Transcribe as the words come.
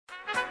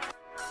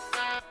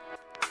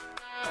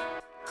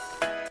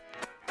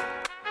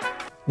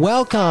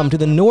Welcome to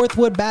the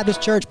Northwood Baptist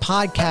Church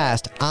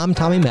podcast. I'm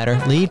Tommy Metter,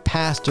 lead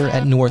pastor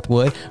at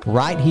Northwood,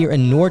 right here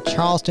in North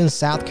Charleston,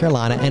 South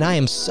Carolina, and I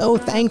am so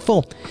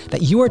thankful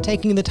that you are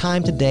taking the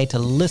time today to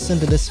listen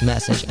to this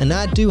message. And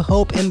I do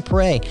hope and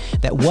pray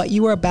that what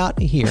you are about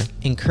to hear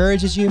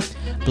encourages you,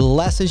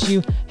 blesses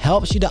you,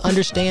 helps you to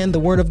understand the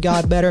Word of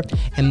God better,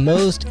 and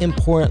most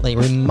importantly,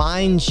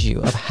 reminds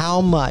you of how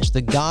much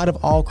the God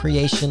of all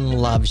creation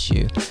loves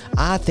you.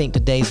 I think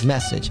today's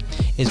message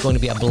is going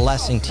to be a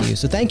blessing to you.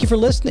 So thank you for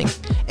listening.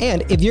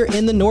 And if you're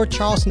in the North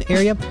Charleston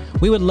area,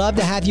 we would love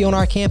to have you on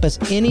our campus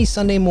any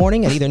Sunday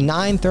morning at either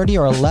 9:30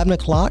 or 11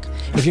 o'clock.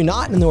 If you're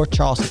not in the North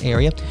Charleston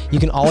area, you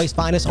can always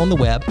find us on the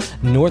web,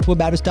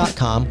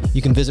 northwoodbaptist.com.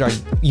 You can visit our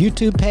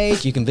YouTube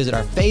page. You can visit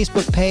our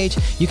Facebook page.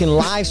 You can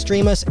live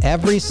stream us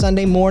every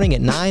Sunday morning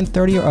at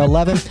 9:30 or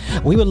 11.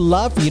 We would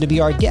love for you to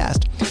be our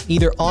guest,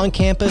 either on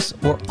campus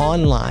or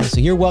online. So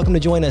you're welcome to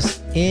join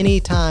us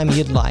anytime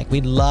you'd like.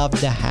 We'd love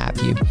to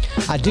have you.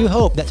 I do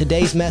hope that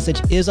today's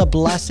message is a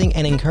blessing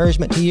and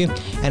encouragement to you,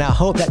 and I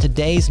hope that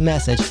today's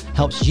message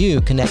helps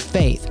you connect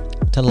faith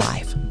to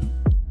life.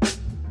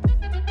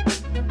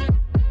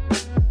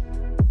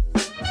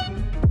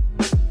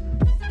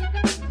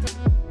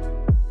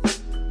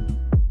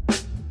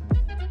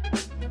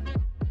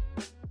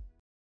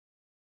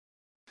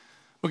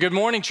 Well, good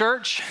morning,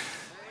 church.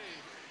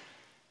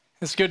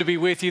 It's good to be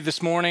with you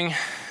this morning.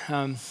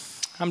 I'm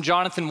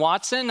Jonathan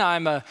Watson.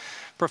 I'm a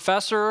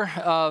professor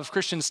of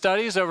Christian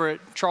Studies over at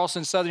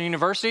Charleston Southern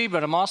University,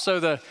 but I'm also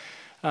the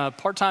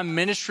part-time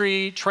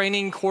ministry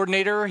training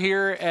coordinator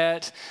here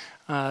at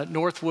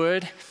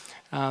Northwood.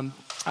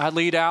 I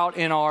lead out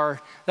in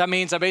that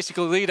means I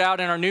basically lead out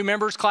in our new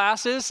members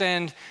classes,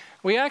 and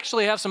we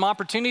actually have some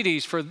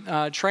opportunities for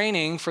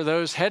training for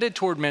those headed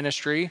toward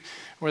ministry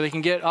where they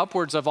can get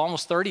upwards of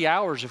almost 30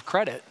 hours of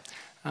credit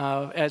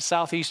at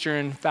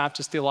Southeastern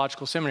Baptist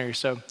Theological Seminary.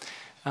 So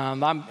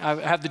I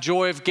have the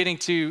joy of getting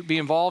to be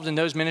involved in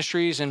those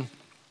ministries, and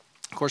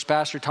of course,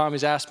 Pastor Tom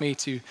has asked me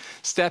to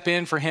step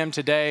in for him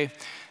today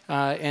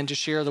and to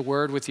share the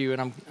word with you,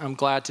 and I'm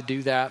glad to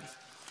do that.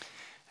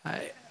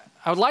 I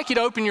would like you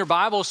to open your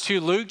Bibles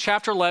to Luke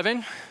chapter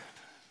 11,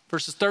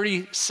 verses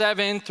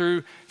 37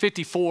 through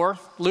 54.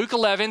 Luke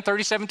 11,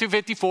 37 through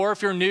 54.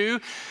 If you're new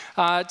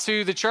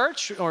to the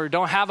church or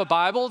don't have a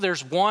Bible,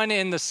 there's one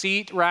in the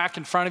seat rack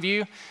in front of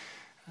you.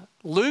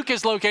 Luke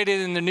is located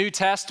in the New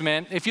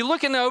Testament. If you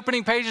look in the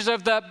opening pages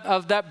of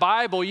that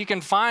Bible, you can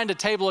find a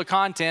table of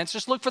contents.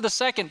 Just look for the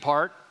second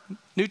part,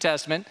 New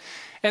Testament,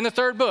 and the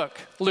third book,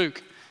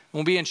 Luke.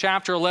 We'll be in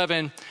chapter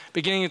 11,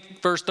 beginning at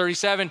verse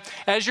 37.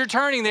 As you're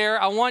turning there,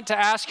 I want to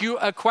ask you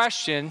a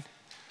question.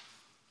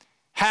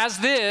 Has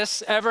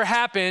this ever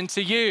happened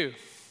to you?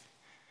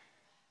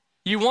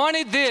 You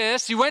wanted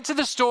this, you went to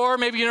the store,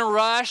 maybe in a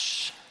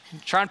rush,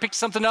 trying to pick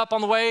something up on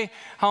the way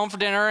home for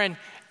dinner,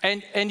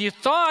 and you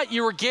thought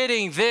you were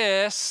getting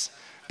this,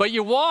 but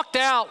you walked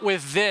out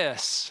with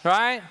this,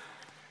 right?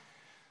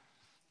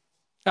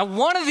 Now,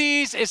 one of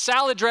these is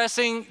salad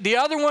dressing. The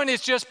other one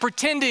is just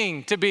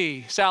pretending to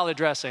be salad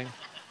dressing.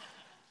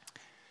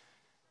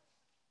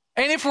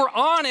 And if we're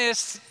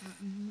honest,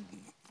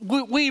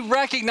 we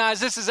recognize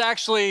this is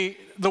actually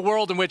the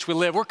world in which we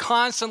live. We're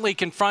constantly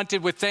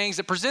confronted with things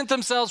that present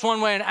themselves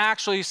one way and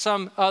actually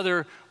some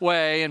other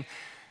way.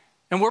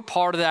 And we're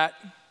part of that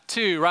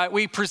too, right?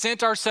 We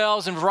present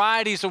ourselves in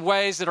varieties of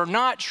ways that are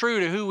not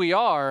true to who we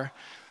are,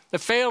 that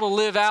fail to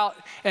live out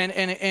and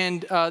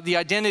the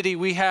identity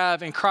we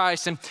have in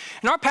Christ. And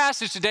our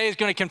passage today is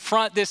going to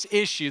confront this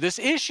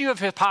issue of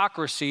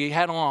hypocrisy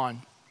head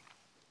on.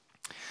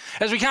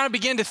 As we kind of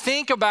begin to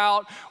think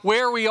about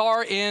where we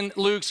are in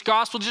Luke's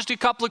gospel, just a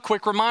couple of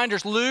quick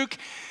reminders. Luke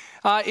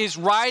is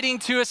writing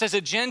to us as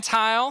a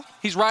Gentile.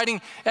 He's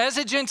writing as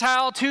a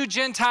Gentile to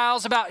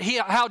Gentiles about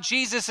how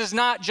Jesus is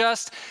not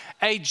just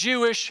a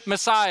Jewish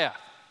Messiah.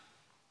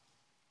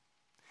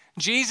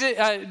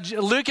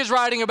 Luke is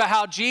writing about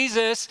how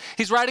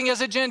he's writing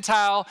as a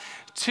Gentile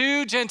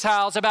to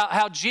Gentiles about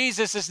how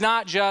Jesus is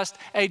not just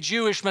a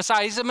Jewish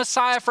Messiah. He's a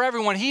Messiah for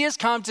everyone. He has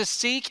come to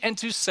seek and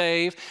to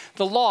save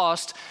the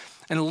lost.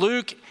 And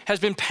Luke has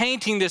been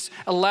painting this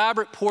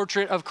elaborate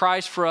portrait of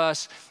Christ for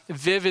us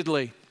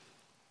vividly.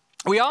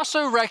 We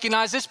also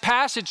recognize this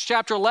passage,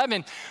 chapter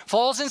 11,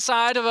 falls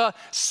inside of a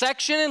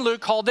section in Luke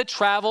called the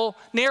travel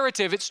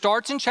narrative. It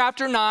starts in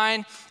chapter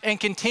 9 and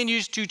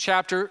continues to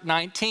chapter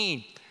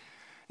 19.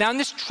 Now, in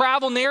this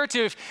travel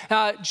narrative,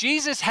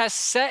 Jesus has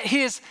set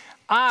his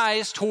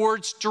eyes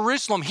towards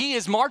Jerusalem. He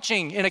is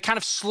marching in a kind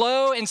of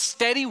slow and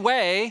steady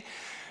way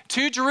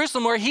to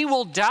Jerusalem, where he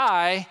will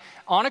die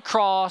on a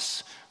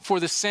cross for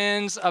the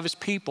sins of his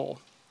people.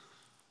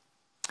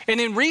 And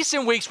in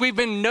recent weeks, we've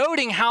been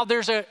noting how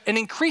there's an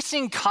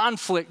increasing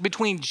conflict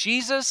between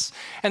Jesus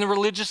and the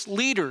religious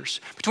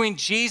leaders, between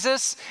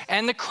Jesus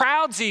and the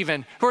crowds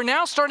even, who are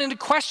now starting to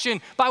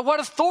question, by what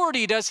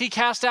authority does he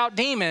cast out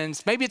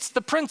demons? Maybe it's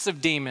the prince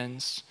of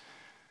demons.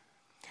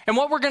 And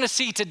what we're going to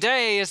see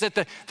today is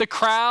that the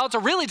crowds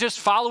are really just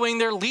following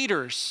their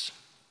leaders.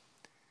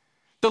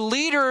 The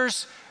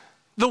leaders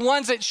The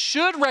ones that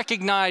should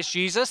recognize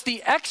Jesus,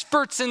 the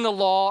experts in the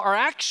law, are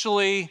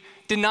actually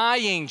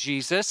denying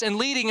Jesus and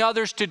leading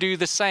others to do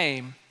the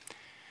same.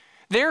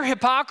 Their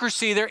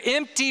hypocrisy, their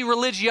empty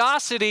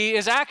religiosity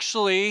is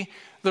actually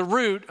the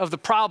root of the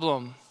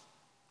problem.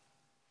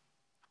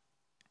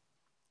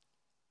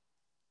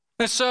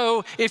 And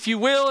so, if you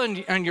will,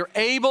 and you're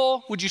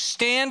able, would you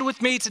stand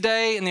with me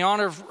today in the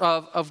honor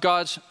of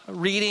God's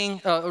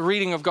reading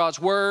of God's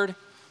word,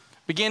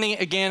 beginning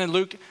again in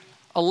Luke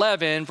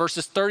 11,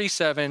 verses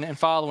 37 and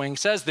following,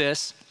 says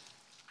this: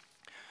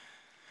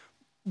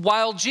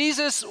 While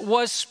Jesus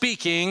was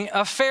speaking,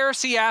 a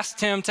Pharisee asked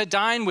him to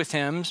dine with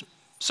him,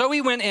 so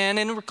he went in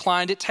and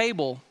reclined at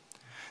table.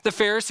 The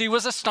Pharisee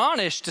was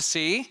astonished to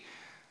see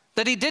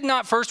that he did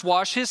not first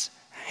wash his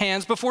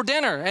hands before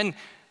dinner. And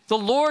the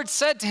Lord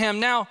said to him,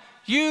 Now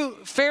you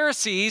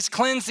Pharisees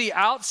cleanse the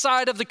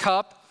outside of the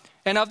cup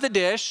and of the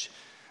dish,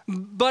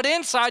 but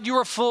inside you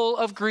are full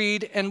of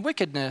greed and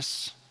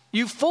wickedness.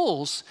 You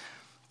fools,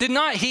 did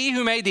not he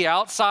who made the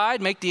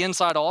outside make the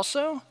inside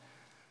also?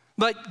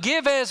 But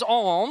give as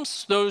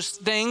alms those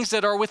things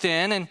that are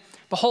within, and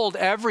behold,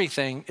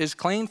 everything is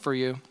clean for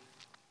you.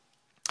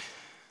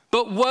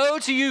 But woe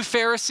to you,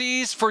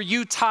 Pharisees, for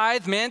you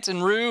tithe mint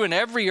and rue and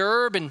every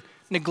herb and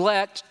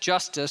neglect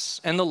justice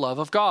and the love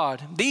of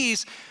God.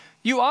 These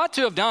you ought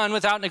to have done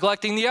without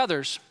neglecting the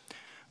others.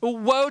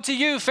 Woe to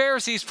you,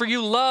 Pharisees, for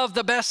you love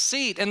the best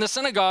seat in the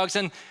synagogues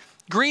and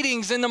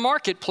greetings in the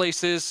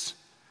marketplaces.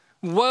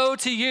 Woe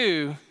to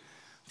you,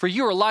 for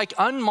you are like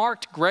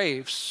unmarked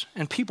graves,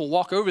 and people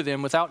walk over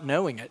them without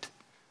knowing it.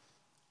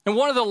 And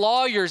one of the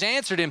lawyers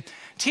answered him,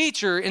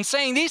 Teacher, in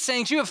saying these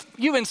things,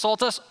 you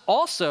insult us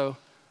also.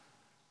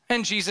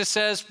 And Jesus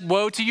says,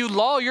 Woe to you,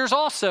 lawyers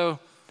also,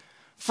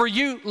 for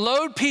you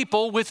load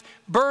people with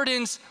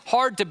burdens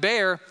hard to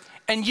bear,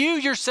 and you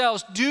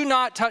yourselves do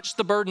not touch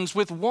the burdens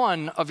with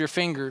one of your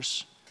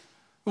fingers.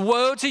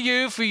 Woe to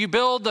you, for you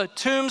build the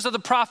tombs of the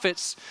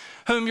prophets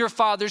whom your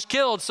fathers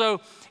killed.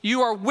 So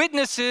you are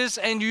witnesses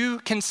and you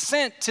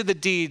consent to the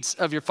deeds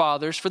of your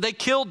fathers, for they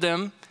killed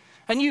them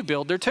and you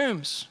build their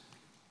tombs.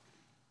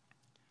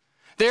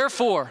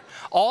 Therefore,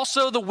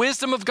 also the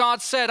wisdom of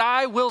God said,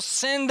 I will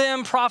send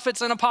them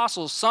prophets and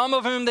apostles, some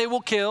of whom they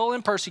will kill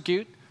and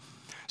persecute,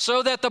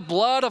 so that the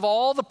blood of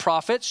all the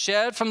prophets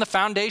shed from the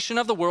foundation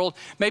of the world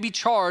may be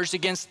charged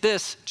against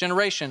this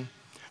generation,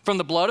 from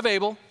the blood of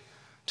Abel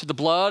to the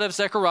blood of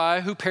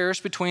Zechariah, who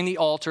perished between the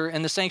altar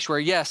and the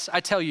sanctuary. Yes, I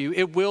tell you,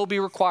 it will be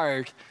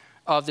required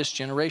of this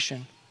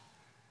generation.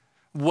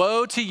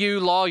 Woe to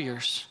you,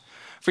 lawyers,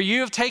 for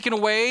you have taken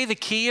away the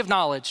key of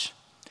knowledge.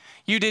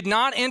 You did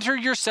not enter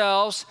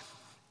yourselves,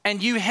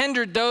 and you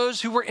hindered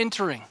those who were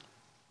entering.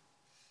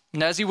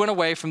 And as he went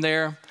away from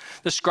there,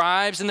 the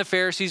scribes and the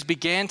Pharisees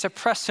began to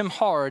press him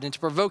hard and to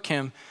provoke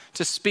him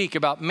to speak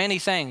about many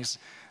things,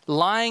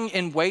 lying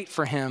in wait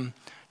for him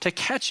to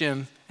catch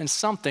him in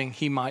something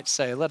he might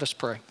say. Let us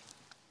pray.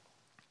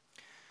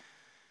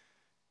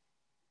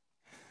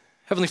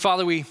 Heavenly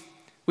Father,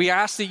 we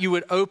ask that you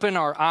would open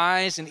our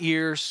eyes and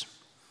ears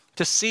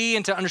to see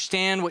and to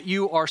understand what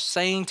you are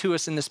saying to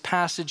us in this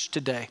passage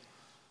today.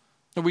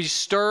 That we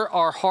stir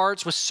our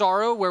hearts with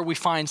sorrow where we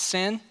find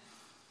sin,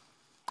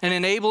 and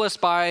enable us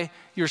by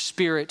your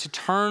Spirit to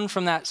turn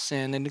from that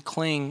sin and to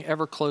cling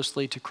ever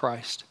closely to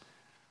Christ.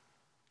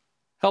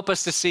 Help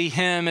us to see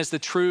him as the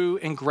true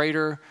and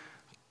greater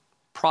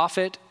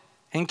prophet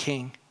and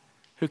king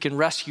who can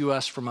rescue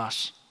us from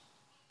us.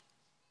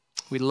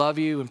 We love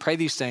you and pray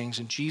these things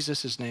in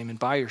Jesus' name and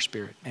by your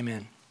Spirit.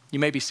 Amen. You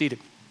may be seated.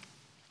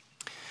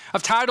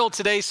 I've titled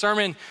today's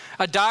sermon,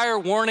 A Dire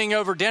Warning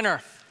Over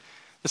Dinner,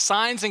 the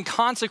signs and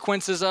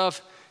consequences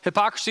of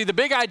hypocrisy. The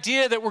big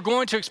idea that we're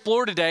going to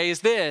explore today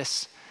is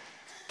this,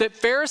 that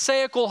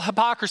Pharisaical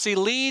hypocrisy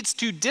leads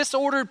to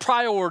disordered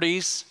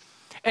priorities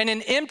and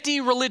an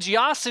empty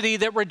religiosity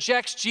that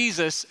rejects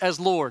Jesus as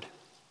Lord.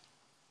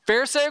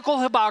 Pharisaical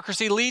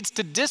hypocrisy leads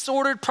to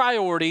disordered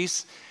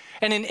priorities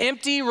and an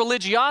empty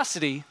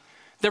religiosity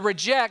that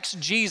rejects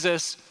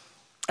Jesus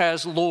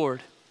as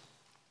Lord.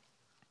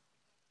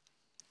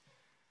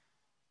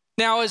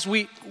 Now, as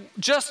we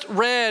just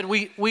read,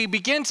 we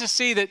begin to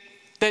see that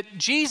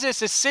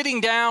Jesus is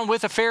sitting down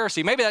with a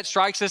Pharisee. Maybe that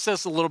strikes us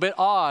as a little bit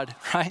odd,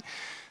 right?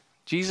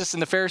 Jesus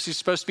and the Pharisees are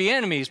supposed to be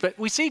enemies, but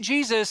we see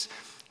Jesus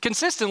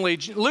consistently.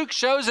 Luke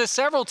shows us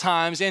several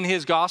times in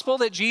his gospel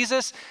that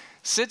Jesus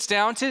sits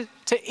down to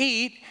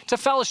eat, to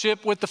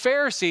fellowship with the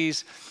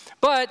Pharisees.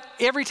 But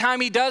every time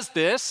he does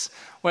this,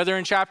 whether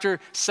in chapter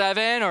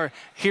 7 or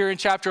here in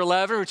chapter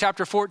 11 or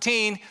chapter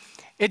 14,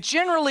 it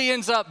generally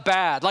ends up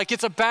bad. Like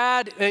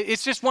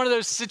it's just one of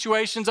those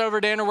situations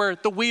over dinner where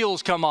the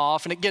wheels come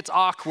off and it gets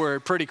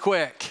awkward pretty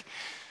quick.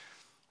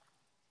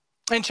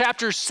 In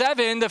chapter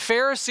 7, the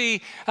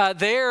Pharisee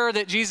there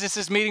that Jesus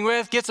is meeting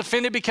with gets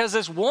offended because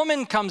this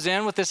woman comes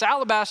in with this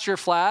alabaster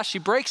flask. She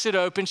breaks it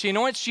open. She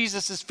anoints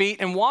Jesus' feet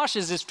and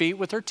washes his feet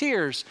with her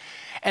tears.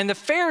 And the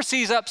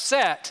Pharisee's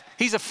upset.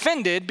 He's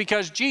offended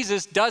because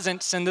Jesus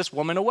doesn't send this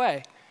woman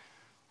away.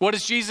 What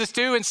does Jesus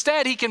do?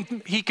 Instead,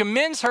 he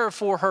commends her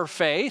for her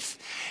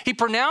faith. He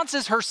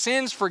pronounces her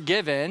sins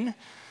forgiven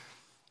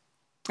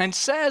and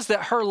says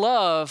that her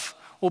love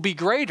will be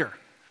greater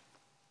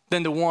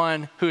than the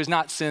one who has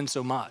not sinned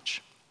so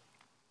much.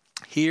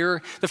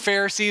 Here, the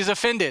Pharisee is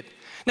offended.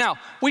 Now,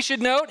 we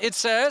should note, it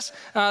says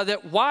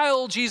that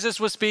while Jesus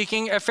was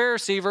speaking, a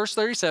Pharisee, verse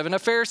 37, a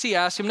Pharisee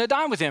asked him to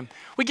dine with him.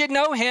 We get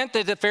no hint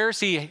that the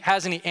Pharisee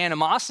has any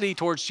animosity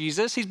towards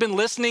Jesus. He's been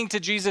listening to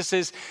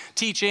Jesus'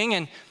 teaching,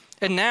 and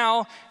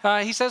now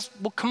he says,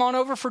 well, come on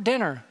over for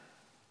dinner.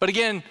 But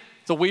again,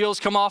 the wheels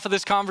come off of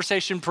this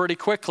conversation pretty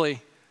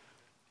quickly.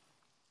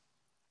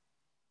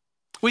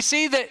 We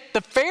see that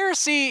the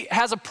Pharisee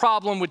has a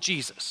problem with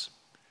Jesus.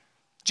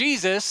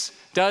 Jesus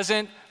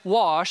doesn't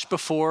wash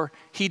before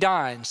he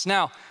dines.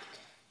 Now,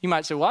 you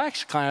might say, well, I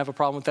actually kind of have a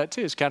problem with that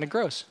too. It's kind of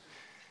gross.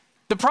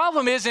 The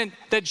problem isn't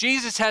that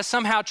Jesus has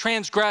somehow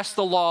transgressed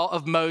the law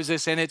of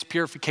Moses and its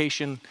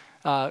purification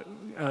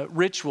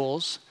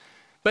rituals,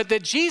 but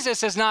that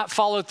Jesus has not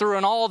followed through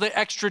on all the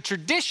extra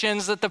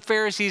traditions that the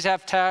Pharisees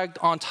have tagged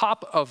on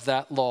top of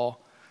that law.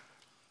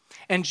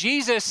 And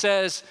Jesus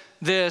says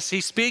this,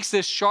 he speaks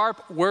this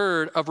sharp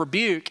word of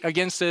rebuke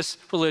against this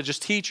religious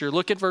teacher.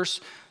 Look at verse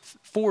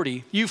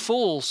 40. You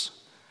fools,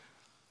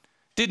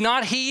 did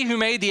not he who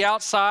made the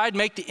outside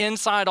make the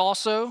inside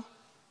also?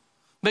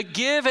 But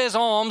give as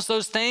alms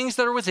those things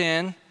that are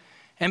within,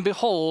 and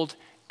behold,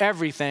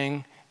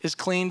 everything is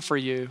clean for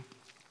you.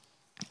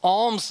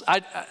 Alms,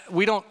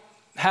 we don't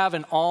have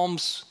an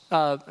alms,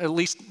 at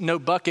least no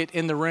bucket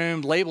in the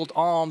room labeled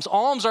alms.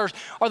 Alms are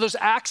those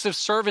acts of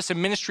service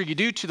and ministry you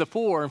do to the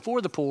poor and for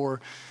the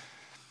poor.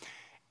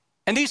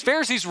 And these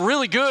Pharisees were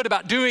really good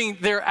about doing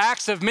their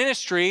acts of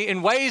ministry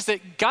in ways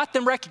that got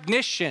them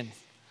recognition,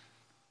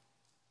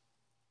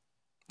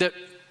 that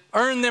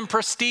earned them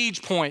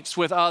prestige points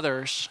with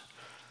others.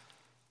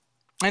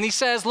 And he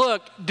says,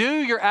 look, do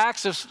your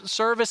acts of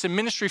service and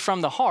ministry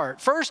from the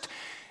heart. First,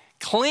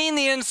 clean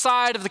the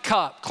inside of the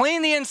cup.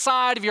 Clean the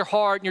inside of your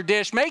heart and your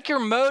dish. Make your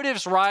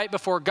motives right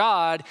before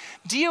God.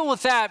 Deal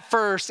with that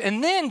first,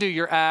 and then do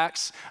your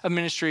acts of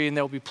ministry, and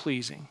they'll be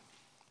pleasing.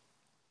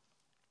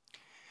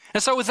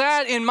 And so with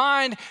that in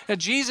mind,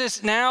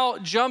 Jesus now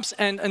jumps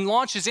and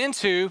launches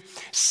into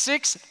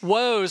 6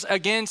 woes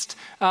against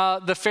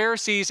the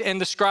Pharisees and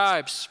the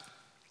scribes.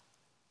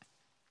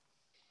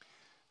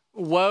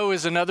 Woe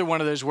is another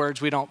one of those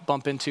words we don't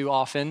bump into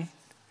often.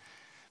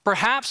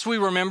 Perhaps we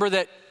remember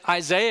that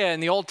Isaiah in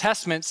the Old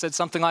Testament said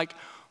something like,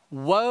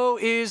 woe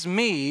is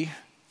me,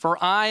 for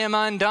I am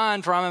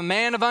undone, for I'm a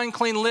man of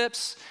unclean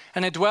lips,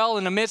 and I dwell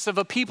in the midst of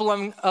a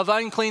people of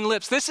unclean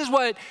lips. This is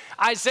what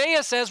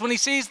Isaiah says when he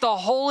sees the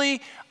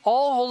holy,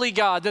 all holy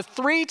God, the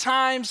 3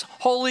 times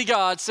holy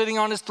God sitting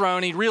on his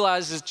throne. He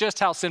realizes just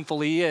how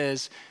sinful he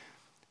is.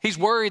 He's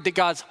worried that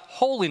God's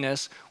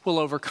holiness will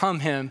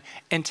overcome him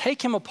and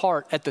take him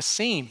apart at the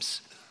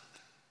seams.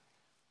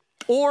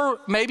 Or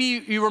maybe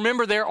you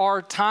remember there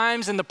are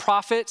times in the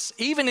prophets,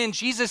 even in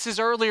Jesus'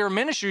 earlier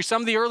ministry,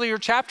 some of the earlier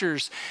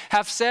chapters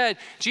have said,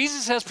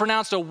 Jesus has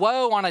pronounced a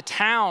woe on a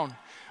town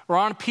or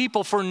on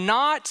people for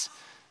not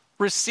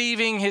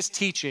receiving his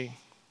teaching,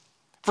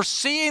 for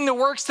seeing the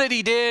works that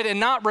he did and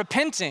not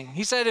repenting.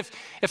 He said,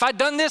 if I'd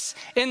done this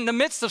in the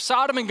midst of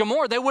Sodom and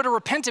Gomorrah, they would have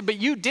repented, but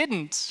you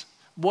didn't.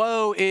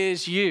 Woe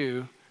is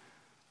you.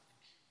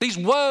 These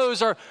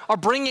woes are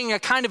bringing a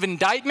kind of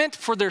indictment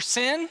for their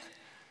sin.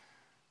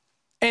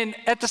 And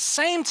at the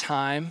same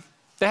time,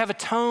 they have a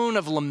tone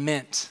of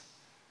lament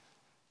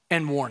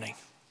and warning.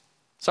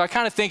 So I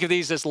kind of think of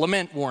these as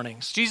lament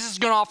warnings. Jesus is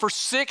going to offer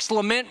 6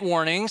 lament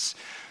warnings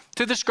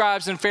to the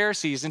scribes and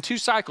Pharisees in 2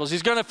 cycles.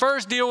 He's going to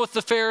first deal with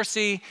the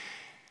Pharisee,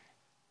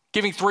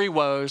 giving 3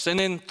 woes, and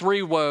then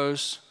 3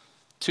 woes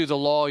to the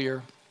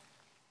lawyer.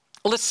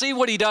 Let's see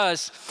what he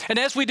does. And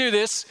as we do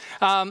this,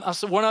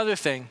 one other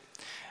thing.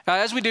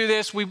 As we do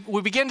this, we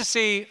begin to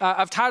see,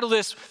 I've titled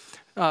this,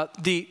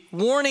 the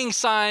warning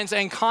signs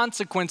and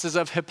consequences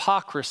of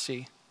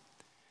hypocrisy.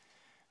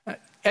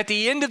 At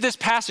the end of this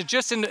passage,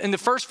 just in the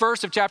first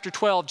verse of chapter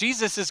 12,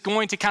 Jesus is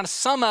going to kind of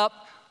sum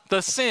up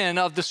the sin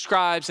of the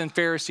scribes and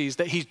Pharisees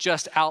that he's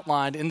just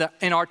outlined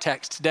in our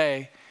text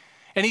today.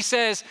 And he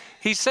says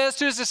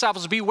to his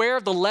disciples, beware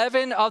of the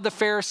leaven of the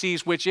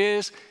Pharisees, which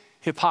is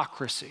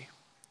hypocrisy.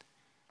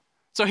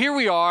 So here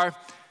we are,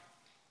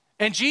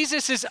 and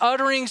Jesus is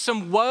uttering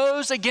some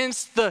woes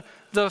against the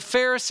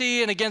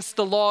Pharisee and against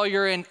the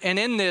lawyer, and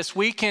in this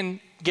we can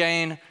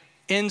gain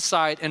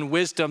insight and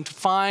wisdom to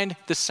find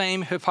the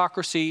same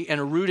hypocrisy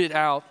and root it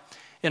out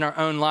in our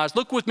own lives.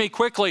 Look with me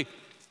quickly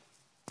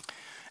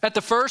at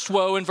the first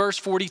woe in verse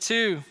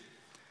 42.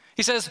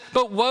 He says,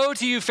 but woe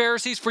to you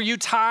Pharisees, for you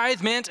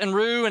tithe mint and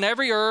rue and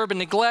every herb and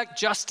neglect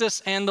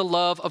justice and the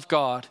love of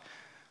God.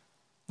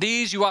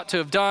 These you ought to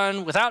have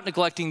done without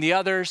neglecting the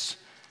others.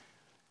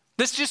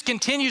 This just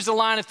continues the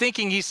line of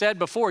thinking he said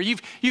before.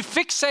 You've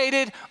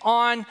fixated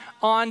on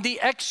the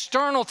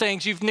external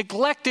things. You've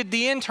neglected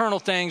the internal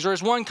things, or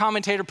as one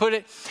commentator put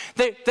it,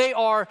 they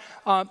are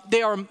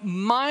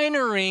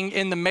minoring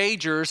in the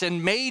majors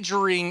and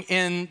majoring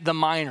in the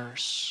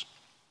minors.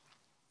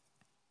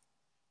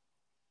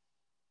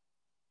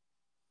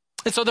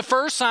 And so the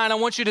first sign I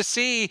want you to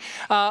see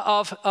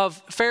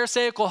of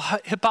Pharisaical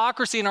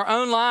hypocrisy in our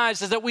own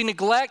lives is that we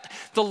neglect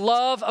the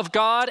love of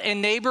God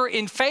and neighbor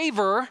in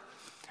favor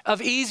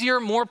of easier,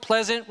 more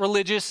pleasant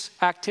religious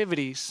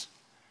activities.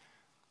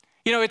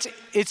 You know,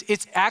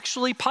 it's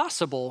actually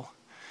possible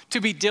to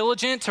be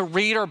diligent, to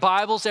read our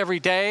Bibles every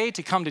day,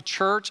 to come to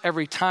church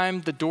every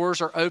time the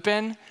doors are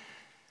open,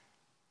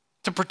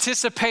 to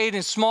participate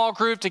in small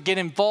group, to get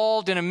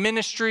involved in a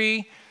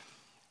ministry,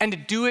 and to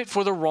do it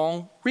for the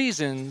wrong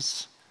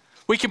reasons.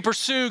 We can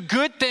pursue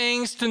good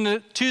things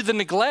to the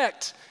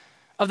neglect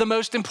of the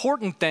most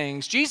important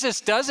things. Jesus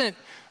doesn't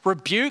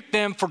rebuke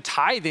them for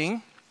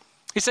tithing.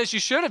 He says you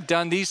should have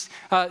done these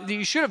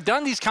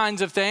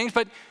kinds of things,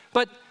 but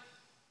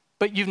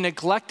you've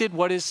neglected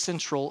what is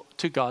central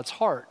to God's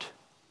heart.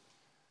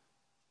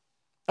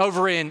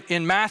 Over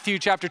in Matthew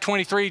chapter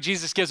 23,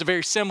 Jesus gives a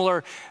very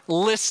similar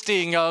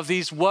listing of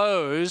these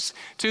woes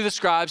to the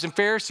scribes and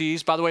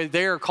Pharisees. By the way,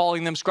 they're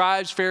calling them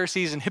scribes,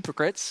 Pharisees, and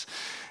hypocrites.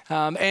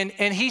 And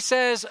he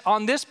says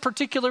on this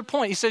particular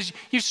point, he says,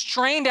 you've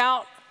strained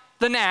out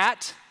the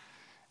gnat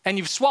and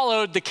you've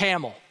swallowed the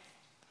camel.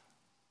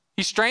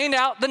 You strained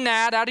out the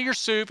gnat out of your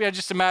soup. I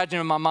just imagine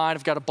in my mind,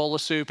 I've got a bowl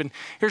of soup and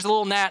here's a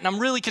little gnat and I'm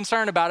really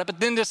concerned about it. But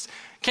then this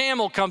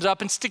camel comes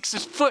up and sticks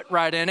his foot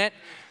right in it.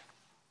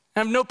 I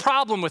have no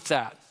problem with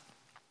that.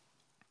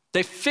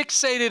 They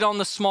fixated on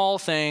the small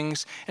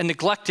things and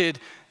neglected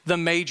the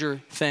major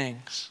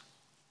things.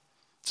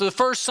 So the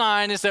first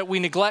sign is that we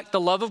neglect the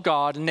love of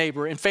God and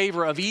neighbor in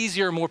favor of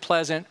easier, more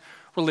pleasant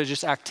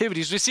religious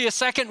activities. We see a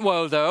second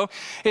woe, though,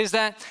 is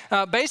that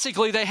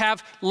basically they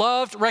have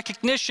loved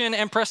recognition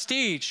and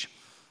prestige.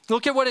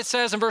 Look at what it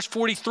says in verse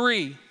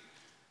 43.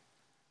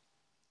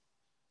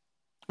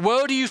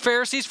 Woe to you,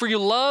 Pharisees, for you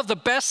love the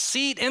best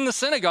seat in the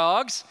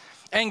synagogues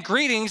and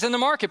greetings in the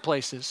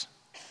marketplaces.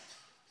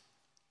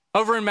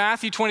 Over in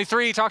Matthew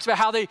 23, he talks about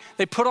how they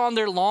put on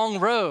their long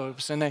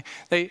robes and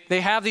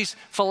they have these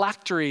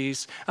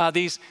phylacteries,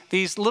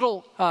 these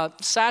little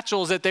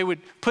satchels that they would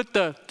put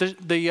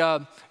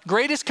the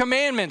greatest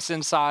commandments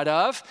inside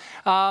of,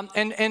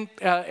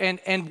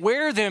 and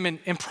wear them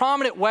in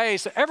prominent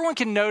ways so everyone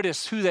can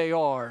notice who they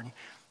are and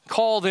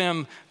call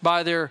them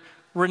by their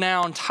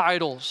renowned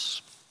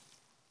titles.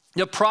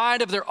 The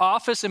pride of their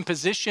office and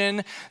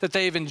position that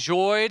they've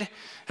enjoyed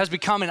has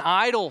become an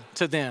idol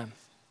to them.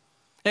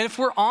 And if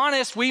we're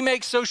honest, we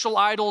make social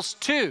idols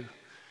too.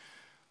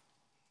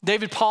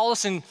 David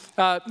Paulison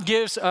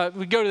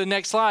we go to the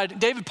next slide.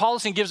 David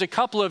Paulison gives a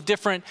couple of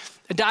different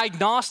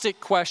diagnostic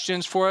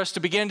questions for us to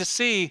begin to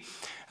see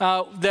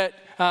the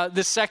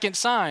second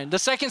sign. The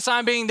second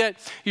sign being that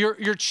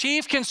your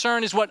chief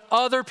concern is what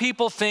other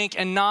people think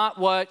and not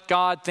what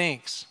God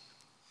thinks.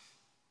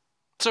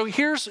 So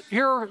here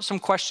are some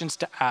questions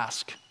to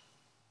ask,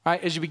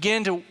 right? As you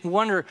begin to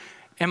wonder,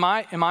 am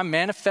I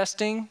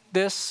manifesting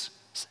this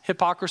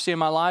hypocrisy in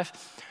my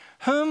life?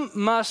 Whom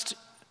must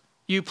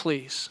you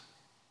please?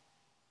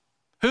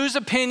 Whose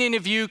opinion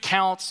of you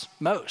counts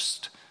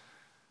most?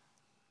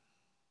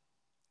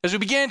 As we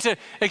begin to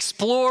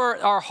explore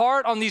our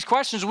heart on these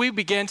questions, we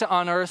begin to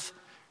unearth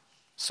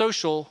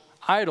social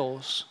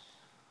idols.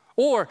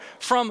 Or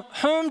from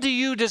whom do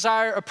you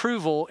desire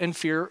approval and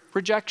fear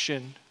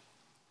rejection?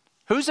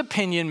 Whose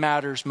opinion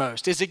matters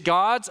most? Is it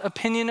God's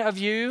opinion of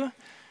you,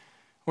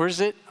 or is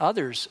it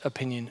others'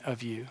 opinion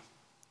of you?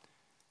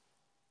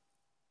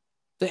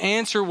 The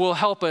answer will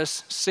help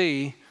us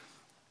see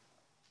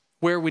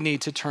where we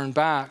need to turn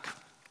back.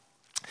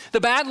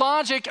 The bad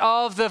logic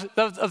of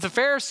the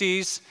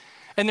Pharisees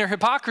and their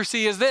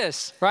hypocrisy is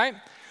this, right?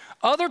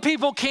 Other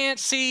people can't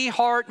see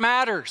heart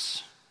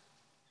matters.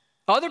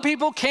 Other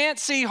people can't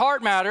see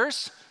heart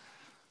matters.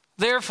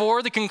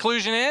 Therefore, the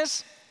conclusion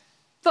is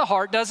the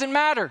heart doesn't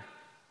matter.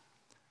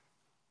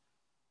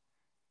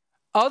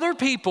 Other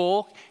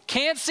people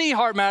can't see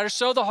heart matters,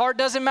 so the heart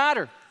doesn't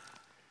matter.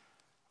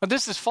 But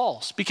this is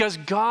false because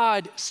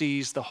God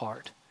sees the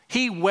heart.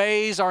 He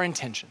weighs our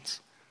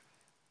intentions.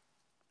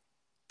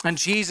 And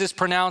Jesus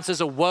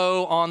pronounces a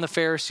woe on the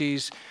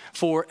Pharisees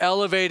for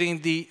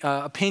elevating the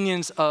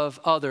opinions of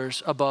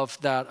others above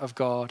that of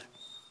God.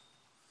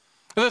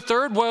 The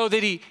third woe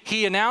that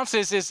he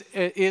announces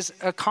is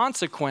a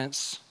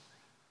consequence.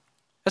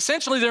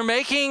 Essentially, they're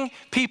making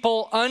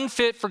people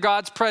unfit for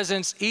God's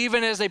presence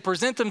even as they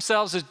present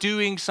themselves as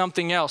doing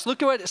something else.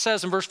 Look at what it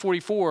says in verse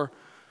 44.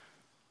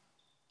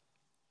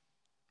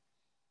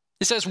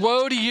 It says,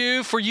 woe to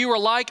you, for you are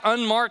like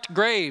unmarked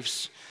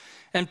graves,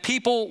 and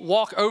people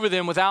walk over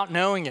them without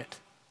knowing it.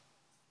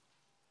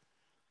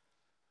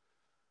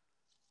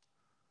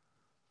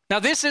 Now,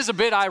 this is a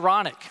bit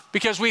ironic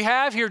because we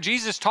have here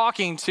Jesus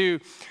talking to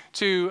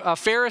a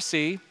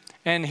Pharisee,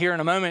 and here in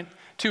a moment,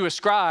 to a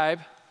scribe,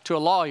 to a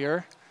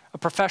lawyer, a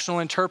professional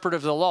interpreter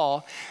of the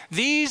law.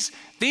 These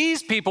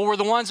people were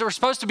the ones that were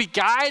supposed to be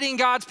guiding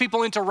God's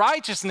people into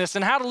righteousness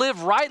and how to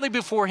live rightly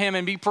before him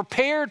and be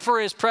prepared for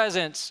his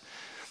presence.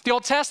 The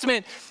Old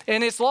Testament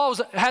and its laws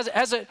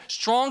has a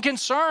strong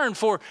concern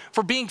for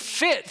being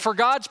fit for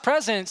God's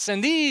presence.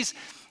 And these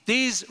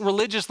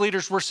religious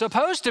leaders were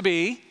supposed to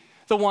be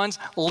the ones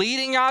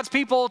leading God's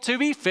people to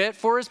be fit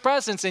for his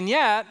presence. And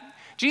yet,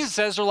 Jesus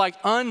says they're like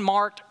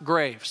unmarked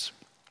graves.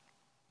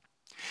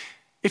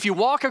 If you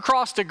walk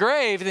across the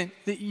grave, then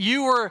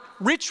you were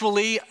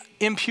ritually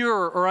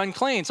impure or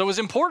unclean. So it was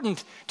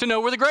important to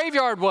know where the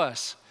graveyard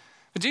was.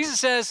 But Jesus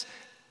says,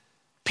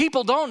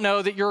 people don't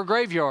know that you're a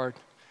graveyard.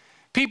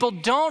 People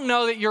don't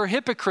know that you're a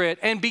hypocrite.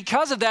 And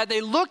because of that, they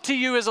look to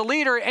you as a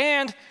leader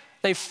and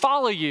they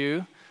follow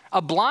you,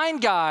 a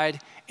blind guide,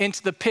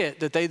 into the pit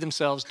that they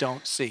themselves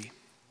don't see.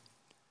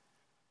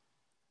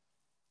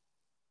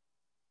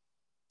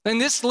 And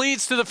this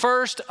leads to the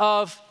first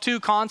of two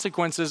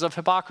consequences of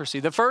hypocrisy.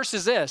 The first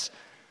is this: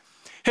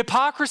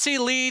 hypocrisy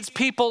leads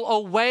people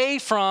away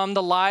from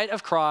the light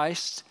of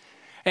Christ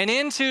and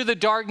into the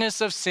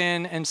darkness of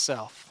sin and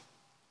self.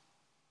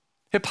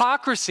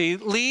 Hypocrisy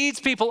leads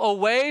people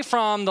away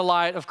from the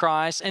light of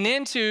Christ and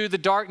into the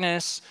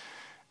darkness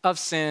of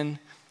sin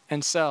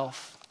and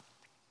self.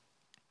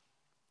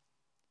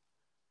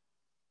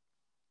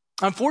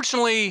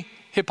 Unfortunately,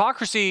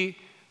 hypocrisy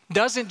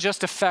doesn't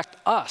just affect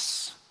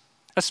us.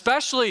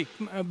 Especially,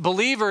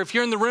 believer, if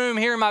you're in the room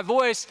hearing my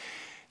voice,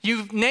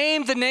 you've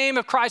named the name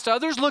of Christ.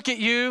 Others look at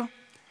you,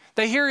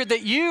 they hear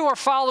that you are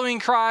following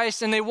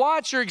Christ, and they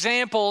watch your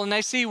example, and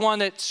they see one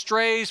that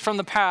strays from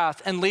the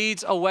path and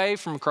leads away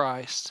from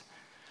Christ.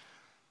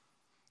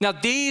 Now,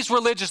 these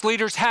religious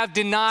leaders have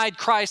denied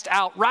Christ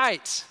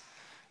outright.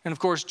 And of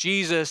course,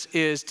 Jesus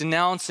is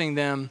denouncing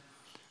them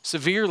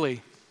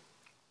severely.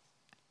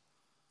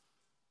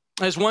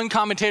 As one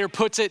commentator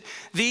puts it,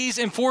 these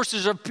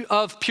enforcers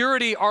of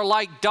purity are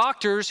like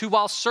doctors who,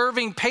 while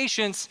serving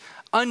patients,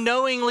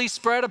 unknowingly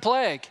spread a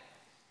plague.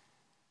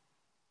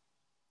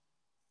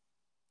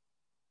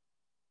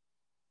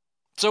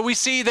 So we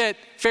see that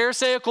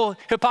Pharisaical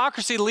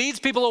hypocrisy leads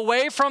people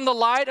away from the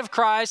light of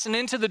Christ and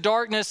into the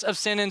darkness of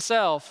sin and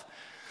self.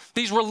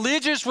 These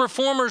religious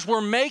reformers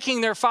were making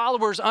their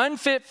followers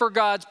unfit for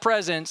God's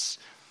presence.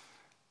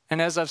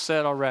 And as I've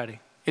said already,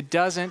 it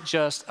doesn't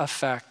just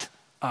affect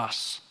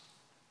us.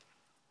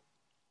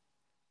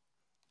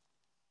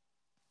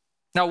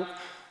 Now,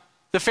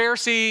 the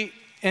Pharisee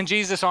and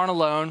Jesus aren't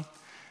alone.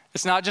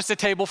 It's not just a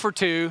table for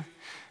two.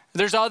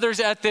 There's others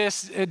at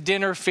this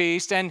dinner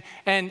feast, and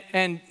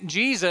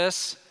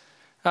Jesus,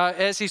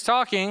 as he's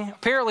talking,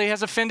 apparently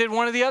has offended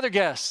one of the other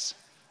guests,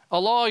 a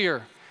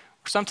lawyer.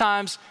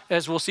 Sometimes,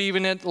 as we'll see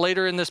even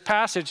later in this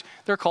passage,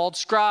 they're called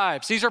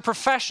scribes. These are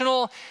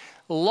professional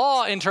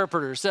law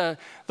interpreters. The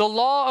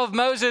law of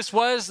Moses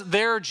was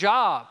their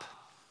job.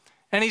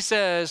 And he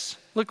says,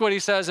 look what he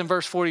says in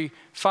verse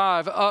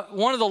 45.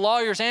 One of the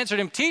lawyers answered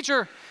him,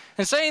 "Teacher,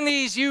 in saying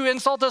these, you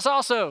insult us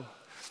also."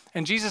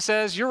 And Jesus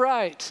says, "You're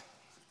right.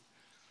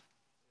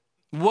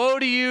 Woe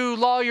to you,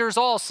 lawyers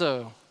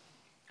also."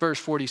 Verse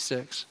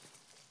 46.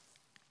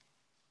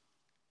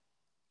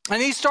 And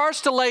he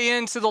starts to lay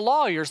into the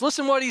lawyers.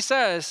 Listen what he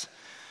says.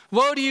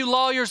 "Woe to you,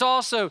 lawyers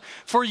also,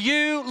 for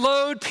you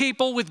load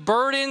people with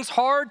burdens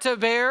hard to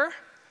bear,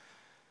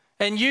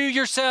 and you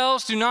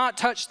yourselves do not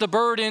touch the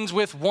burdens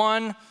with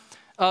one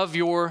of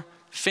your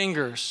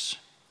fingers."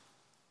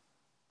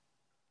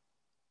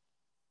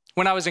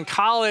 When I was in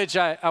college,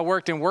 I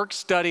worked in work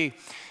study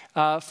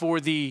for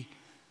the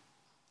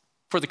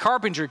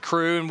carpentry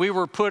crew, and we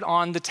were put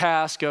on the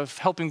task of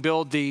helping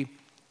build the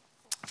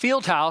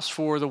field house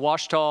for the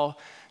Ouachita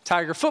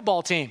Tiger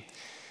football team.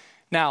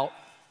 Now,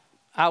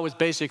 I was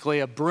basically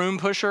a broom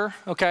pusher,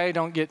 okay?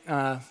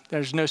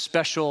 There's no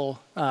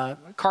special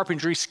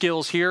carpentry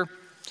skills here.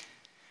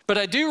 But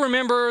I do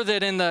remember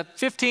that in the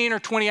 15 or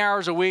 20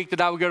 hours a week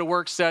that I would go to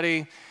work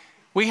study,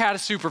 we had a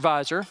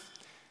supervisor,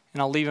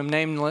 and I'll leave him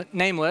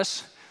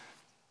nameless.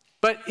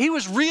 But he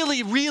was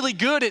really, really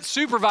good at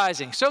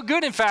supervising. So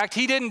good, in fact,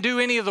 he didn't do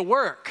any of the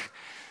work.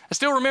 I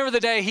still remember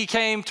the day he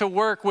came to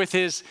work with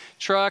his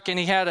truck, and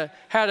he had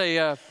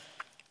a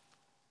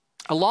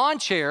lawn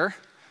chair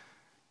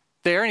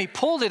there, and he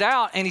pulled it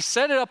out, and he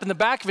set it up in the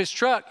back of his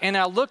truck, and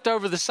I looked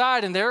over the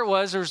side, and there it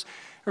was.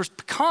 There's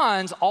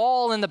pecans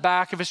all in the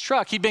back of his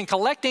truck. He'd been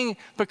collecting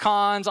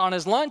pecans on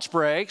his lunch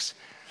breaks,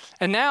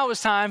 and now it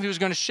was time he was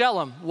going to shell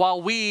them.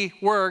 While we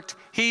worked,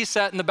 he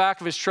sat in the back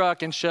of his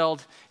truck and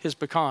shelled his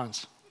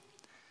pecans.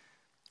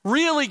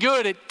 Really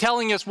good at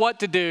telling us what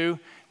to do,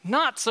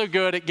 not so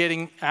good at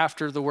getting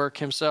after the work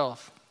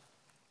himself.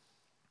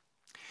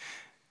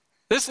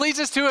 This leads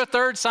us to a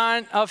third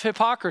sign of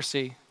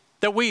hypocrisy,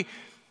 that we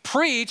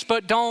preach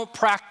but don't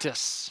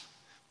practice.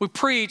 We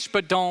preach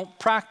but don't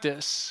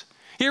practice.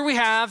 Here we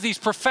have these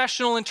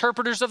professional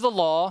interpreters of the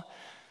law,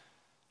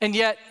 and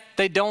yet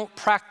they don't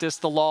practice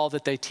the law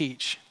that they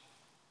teach.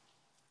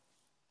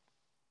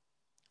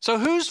 So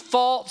whose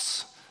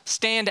faults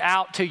stand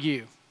out to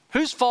you?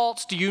 Whose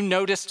faults do you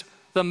notice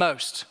the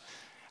most?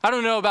 I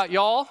don't know about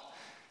y'all,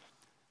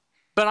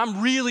 but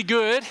I'm really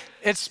good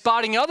at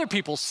spotting other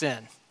people's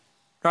sin,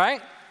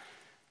 right?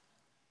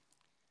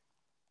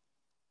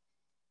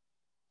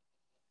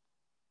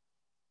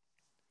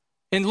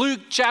 In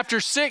Luke chapter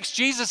 6,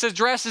 Jesus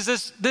addresses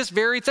this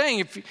very thing.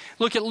 If you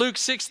look at Luke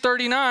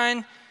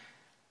 6:39,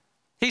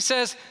 he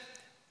says,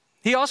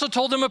 He also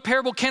told them a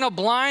parable. Can a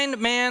blind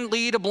man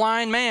lead a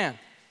blind man?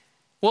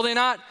 Will they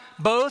not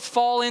both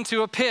fall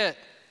into a pit?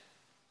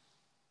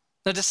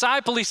 The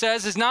disciple, he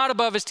says, is not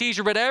above his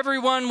teacher, but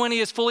everyone, when he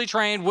is fully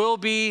trained, will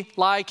be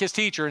like his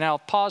teacher. Now,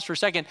 pause for a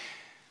second.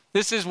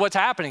 This is what's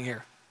happening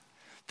here.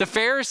 The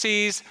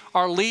Pharisees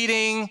are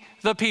leading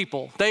the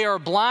people. They are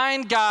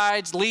blind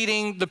guides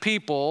leading the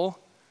people.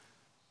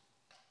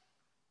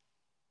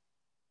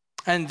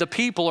 And the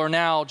people are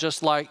now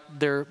just like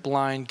their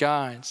blind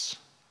guides.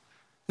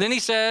 Then he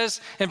says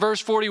in verse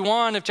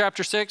 41 of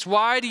chapter 6,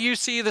 why do you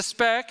see the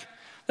speck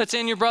that's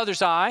in your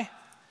brother's eye,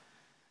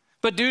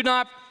 but do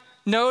not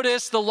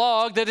notice the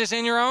log that is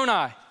in your own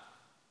eye?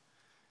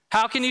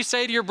 How can you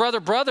say to your brother,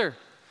 brother,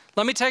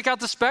 let me take out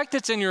the speck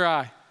that's in your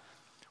eye,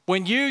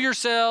 when you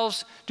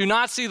yourselves do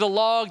not see the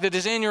log that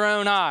is in your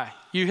own eye?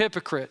 You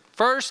hypocrite.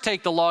 First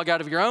take the log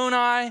out of your own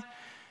eye,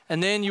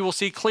 and then you will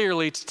see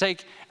clearly to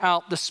take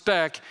out the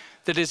speck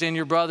that is in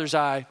your brother's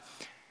eye.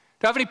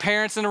 Do I have any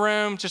parents in the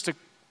room? Just a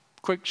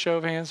quick show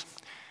of hands.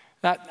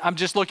 I'm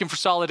just looking for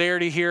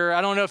solidarity here.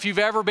 I don't know if you've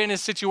ever been in a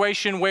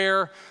situation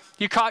where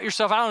you caught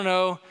yourself, I don't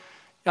know,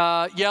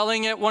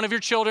 yelling at one of your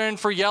children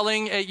for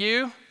yelling at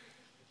you.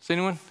 Is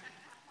anyone?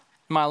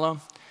 Am I alone?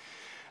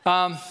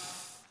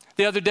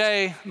 The other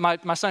day,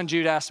 my son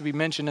Jude asked to be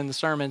mentioned in the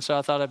sermon, so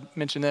I thought I'd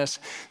mention this.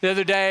 The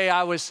other day,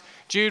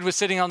 Jude was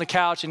sitting on the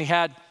couch and he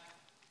had,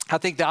 I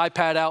think, the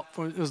iPad out,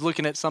 was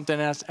looking at something,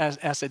 and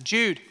I said,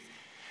 Jude,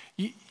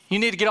 you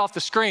need to get off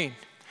the screen.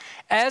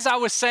 As I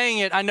was saying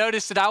it, I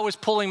noticed that I was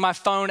pulling my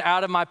phone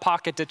out of my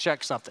pocket to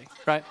check something,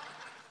 right?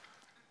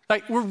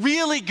 Like, we're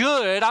really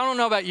good, I don't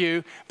know about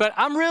you, but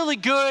I'm really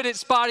good at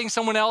spotting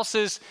someone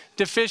else's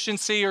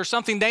deficiency or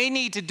something they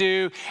need to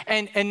do,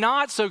 and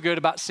not so good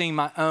about seeing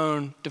my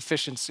own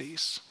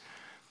deficiencies.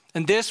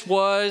 And this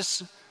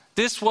was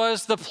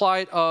the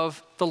plight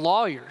of the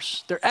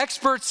lawyers. They're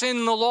experts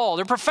in the law.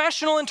 They're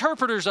professional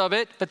interpreters of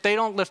it, but they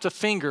don't lift a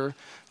finger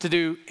to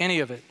do any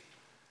of it.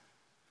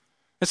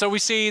 And so we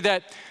see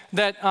that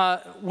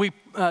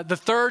the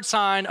third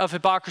sign of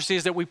hypocrisy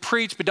is that we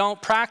preach but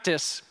don't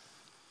practice.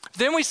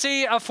 Then we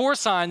see a fourth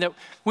sign, that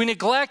we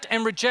neglect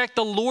and reject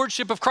the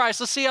lordship of Christ.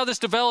 Let's see how this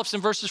develops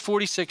in verses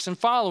 46 and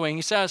following.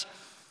 He says,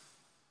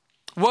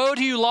 woe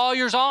to you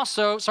lawyers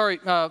also.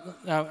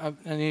 I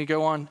need to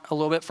go on a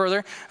little bit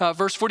further.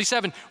 Verse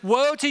 47,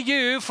 woe to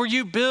you, for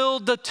you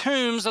build the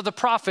tombs of the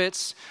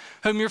prophets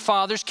whom your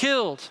fathers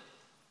killed.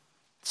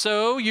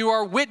 So you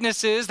are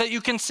witnesses that you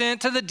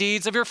consent to the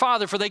deeds of your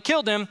father, for they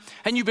killed him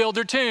and you build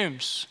their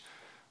tombs.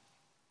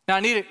 Now I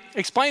need to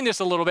explain this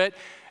a little bit.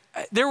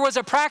 There was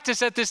a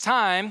practice at this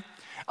time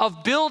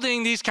of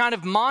building these kind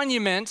of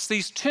monuments,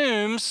 these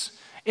tombs,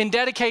 in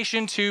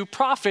dedication to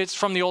prophets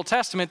from the Old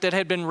Testament that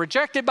had been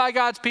rejected by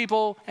God's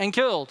people and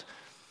killed.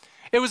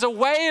 It was a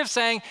way of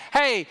saying,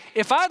 hey,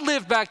 if I'd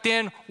lived back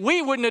then,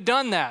 we wouldn't have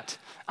done that.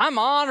 I'm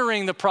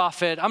honoring the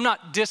prophet. I'm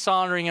not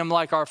dishonoring him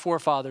like our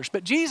forefathers.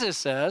 But Jesus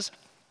says,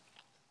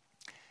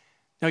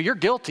 no, you're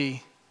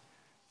guilty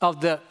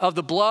of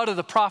the blood of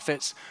the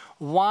prophets.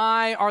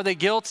 Why are they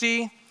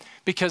guilty?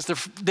 Because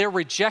they're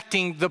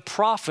rejecting the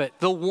prophet,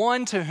 the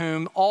one to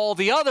whom all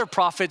the other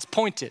prophets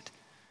pointed.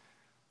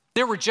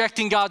 They're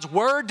rejecting God's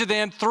word to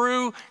them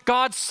through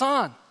God's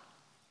Son.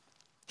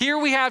 Here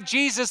we have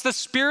Jesus, the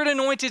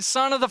Spirit-anointed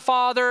Son of the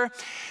Father,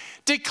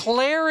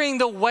 declaring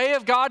the way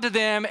of God to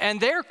them, and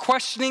they're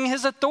questioning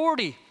his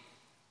authority.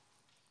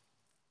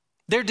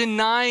 They're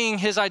denying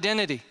his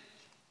identity.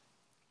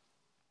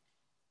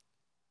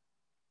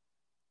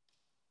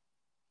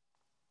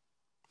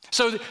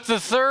 So the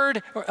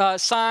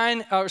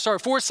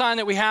fourth sign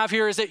that we have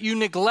here is that you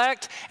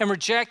neglect and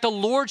reject the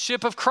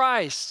lordship of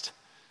Christ.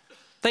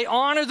 They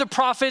honor the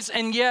prophets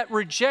and yet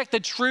reject the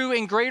true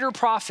and greater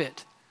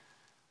prophet.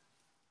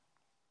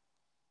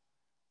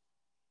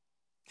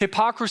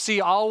 Hypocrisy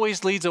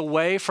always leads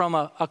away from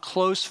a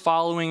close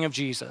following of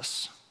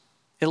Jesus.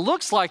 It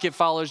looks like it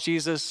follows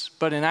Jesus,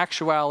 but in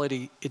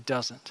actuality, it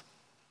doesn't.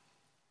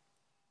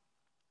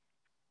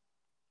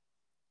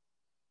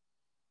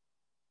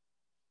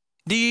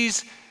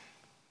 These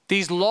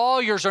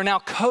lawyers are now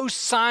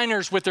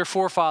co-signers with their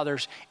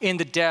forefathers in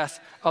the death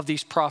of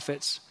these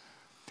prophets.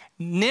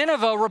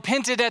 Nineveh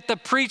repented at the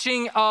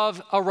preaching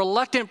of a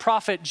reluctant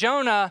prophet,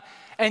 Jonah,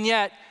 and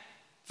yet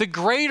the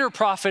greater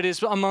prophet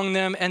is among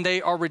them and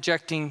they are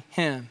rejecting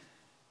him.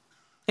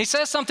 He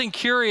says something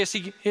curious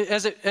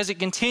as it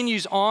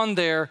continues on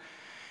there.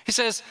 He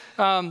says,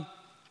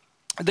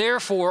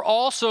 therefore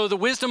also the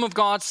wisdom of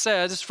God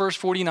says, verse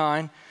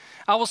 49,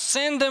 I will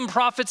send them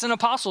prophets and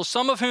apostles,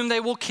 some of whom they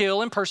will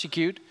kill and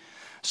persecute,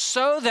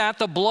 so that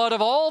the blood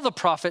of all the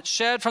prophets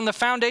shed from the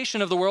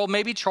foundation of the world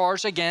may be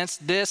charged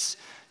against this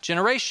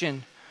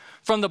generation.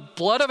 From the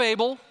blood of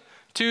Abel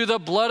to the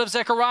blood of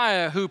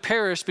Zechariah, who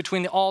perished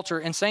between the altar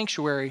and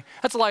sanctuary.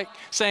 That's like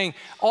saying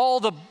all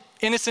the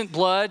innocent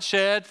blood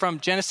shed from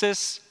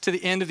Genesis to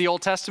the end of the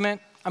Old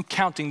Testament, I'm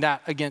counting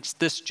that against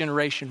this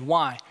generation.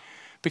 Why?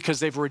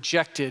 Because they've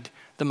rejected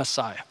the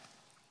Messiah.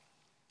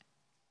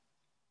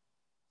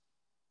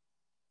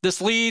 This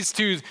leads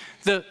to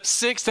the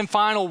sixth and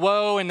final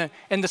woe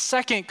and the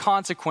second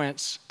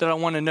consequence that I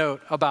want to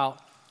note about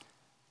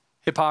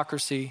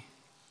hypocrisy.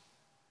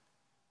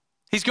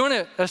 He's going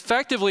to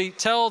effectively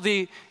tell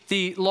the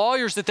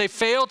lawyers that they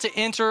failed to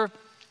enter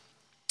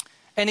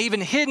and even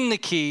hidden the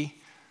key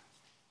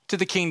to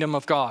the kingdom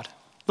of God.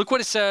 Look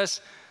what it says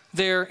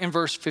there in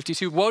verse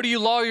 52. Woe to you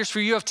lawyers, for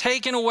you have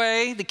taken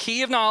away the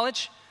key of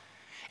knowledge,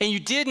 and you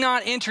did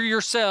not enter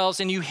yourselves,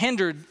 and you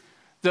hindered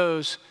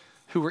those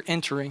who were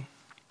entering.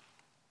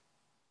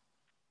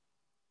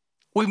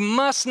 We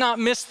must not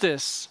miss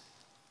this.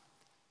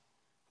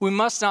 We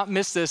must not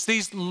miss this.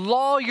 These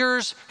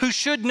lawyers who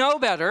should know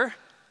better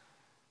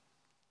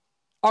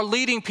are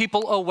leading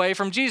people away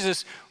from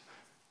Jesus.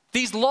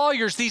 These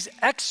lawyers, these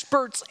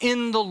experts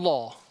in the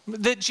law,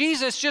 that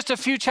Jesus just a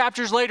few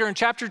chapters later in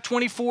chapter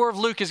 24 of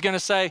Luke is going to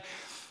say,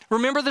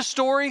 remember the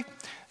story?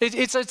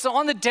 It's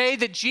on the day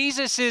that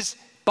Jesus'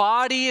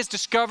 body is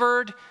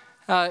discovered,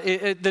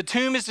 the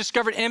tomb is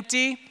discovered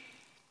empty.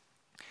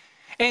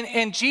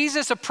 And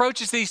Jesus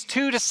approaches these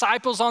two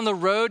disciples on the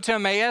road to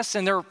Emmaus,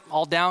 and they're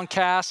all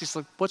downcast. He's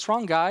like, what's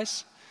wrong,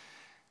 guys?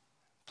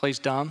 Plays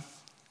dumb.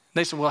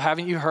 They said, well,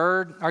 haven't you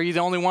heard? Are you the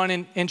only one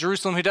in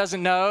Jerusalem who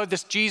doesn't know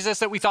this Jesus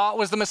that we thought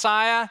was the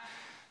Messiah?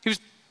 He was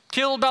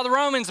killed by the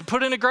Romans and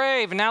put in a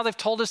grave, and now they've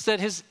told us that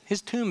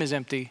his tomb is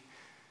empty.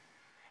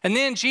 And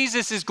then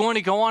Jesus is going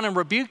to go on and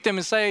rebuke them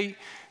and say,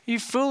 you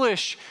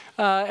foolish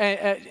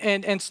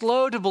and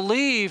slow to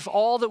believe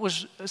all that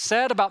was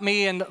said about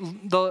me in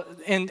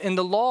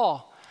the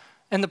law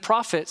and the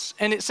prophets.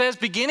 And it says,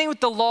 beginning with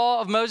the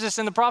law of Moses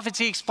and the prophets,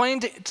 he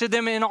explained to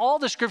them in all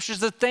the scriptures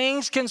the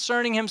things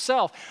concerning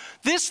himself.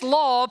 This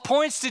law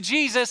points to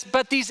Jesus,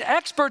 but these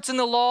experts in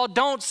the law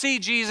don't see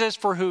Jesus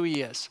for who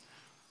he is.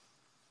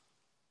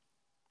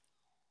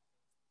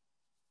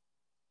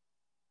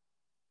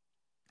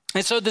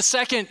 And so the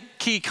second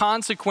key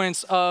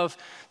consequence of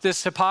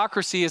this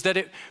hypocrisy is that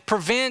it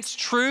prevents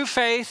true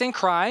faith in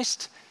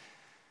Christ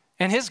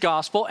and his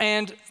gospel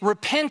and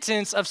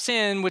repentance of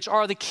sin, which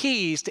are the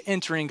keys to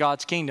entering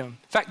God's kingdom.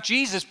 In fact,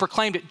 Jesus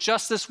proclaimed it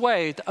just this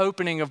way at the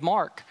opening of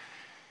Mark.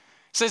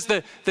 It says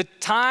the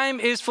time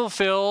is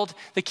fulfilled,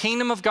 the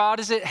kingdom of God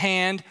is at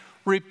hand,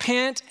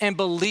 repent and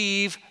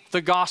believe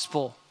the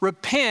gospel.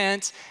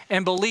 Repent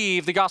and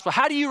believe the gospel.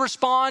 How do you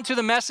respond to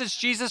the message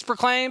Jesus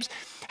proclaims?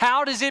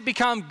 How does it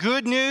become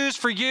good news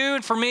for you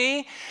and for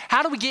me?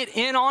 How do we get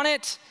in on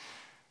it?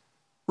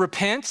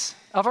 Repent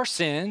of our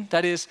sin,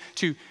 that is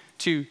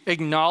to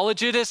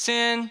acknowledge it as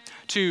sin,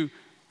 to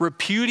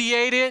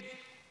repudiate it,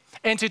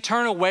 and to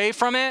turn away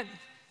from it.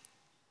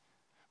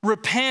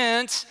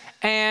 Repent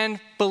and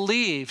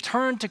believe.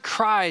 Turn to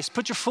Christ.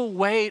 Put your full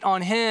weight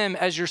on him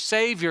as your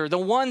Savior, the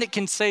one that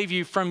can save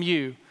you from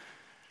you.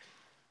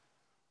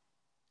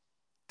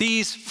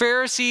 These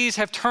Pharisees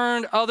have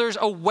turned others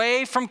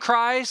away from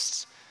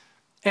Christ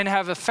and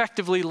have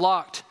effectively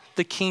locked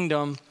the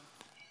kingdom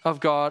of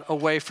God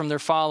away from their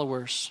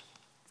followers.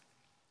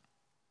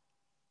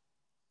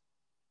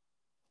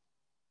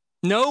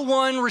 No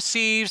one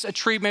receives a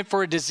treatment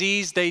for a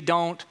disease they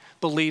don't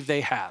believe they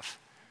have.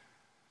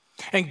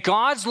 And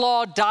God's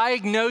law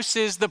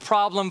diagnoses the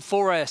problem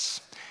for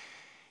us.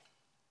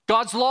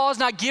 God's law is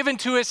not given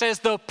to us as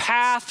the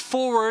path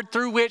forward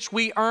through which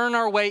we earn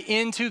our way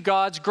into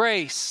God's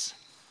grace.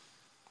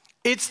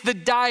 It's the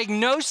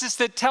diagnosis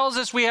that tells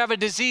us we have a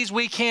disease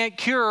we can't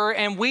cure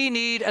and we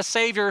need a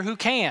Savior who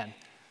can.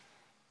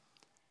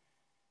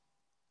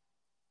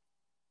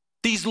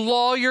 These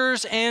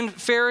lawyers and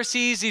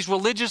Pharisees, these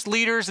religious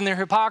leaders and their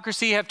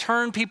hypocrisy have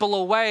turned people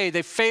away.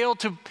 They failed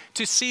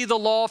to see the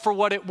law for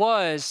what it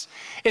was.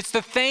 It's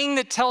the thing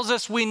that tells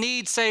us we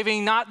need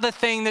saving, not the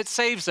thing that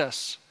saves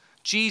us.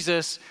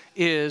 Jesus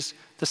is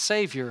the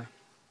Savior.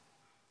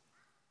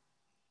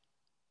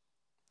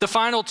 The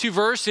final two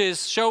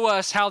verses show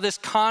us how this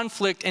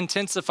conflict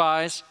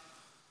intensifies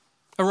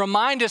and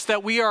remind us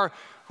that we are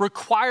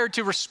required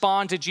to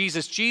respond to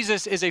Jesus.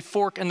 Jesus is a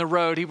fork in the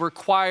road. He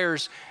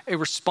requires a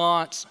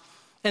response.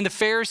 And the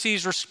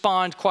Pharisees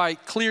respond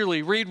quite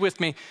clearly. Read with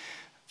me.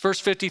 Verse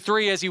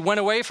 53, as he went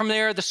away from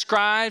there, the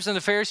scribes and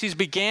the Pharisees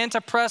began to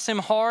press him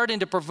hard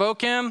and to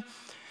provoke him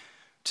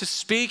to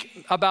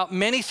speak about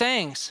many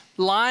things,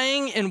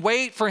 lying in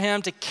wait for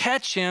him to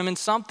catch him in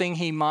something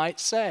he might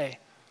say.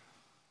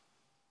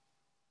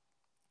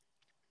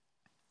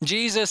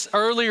 Jesus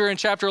earlier in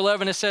chapter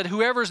 11 has said,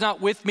 whoever is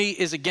not with me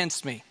is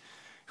against me.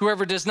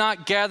 Whoever does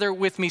not gather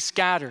with me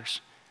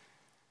scatters.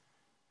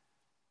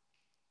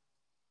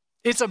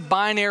 It's a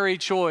binary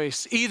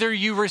choice. Either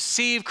you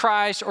receive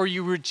Christ or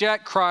you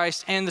reject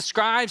Christ, and the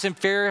scribes and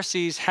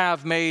Pharisees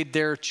have made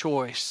their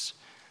choice.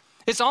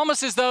 It's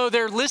almost as though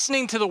they're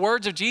listening to the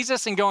words of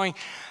Jesus and going,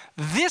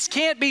 this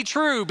can't be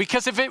true,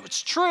 because if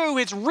it's true,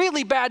 it's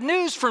really bad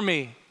news for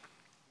me.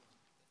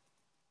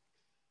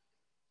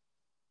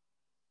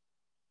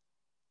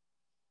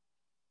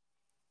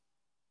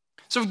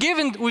 So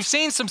we've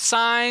seen some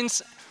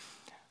signs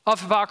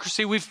of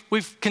hypocrisy.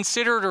 We've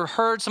considered or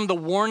heard some of the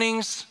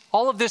warnings,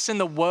 all of this in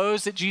the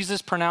woes that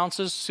Jesus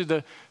pronounces to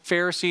the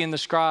Pharisee and the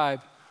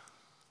scribe.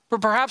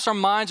 But perhaps our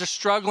minds are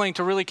struggling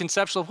to really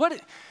conceptualize,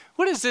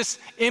 what is this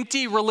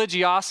empty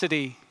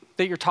religiosity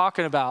that you're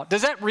talking about?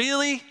 Does that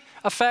really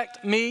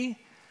affect me?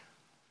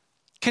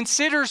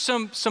 Consider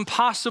some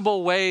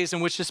possible ways in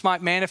which this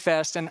might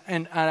manifest, and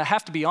I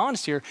have to be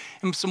honest here,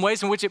 in some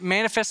ways in which it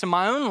manifests in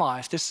my own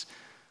life. This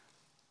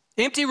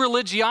empty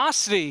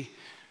religiosity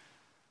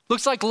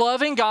looks like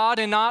loving God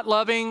and not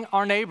loving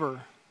our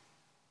neighbor.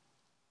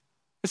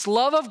 It's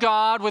love of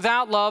God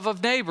without love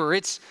of neighbor.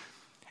 It's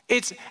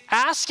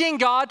asking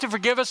God to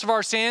forgive us of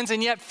our sins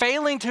and yet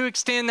failing to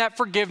extend that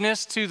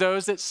forgiveness to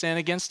those that sin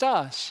against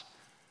us.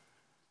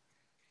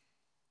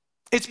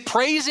 It's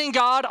praising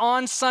God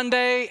on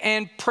Sunday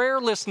and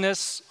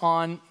prayerlessness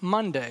on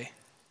Monday.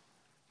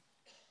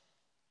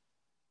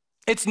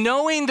 It's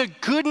knowing the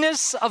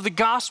goodness of the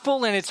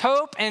gospel and its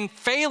hope and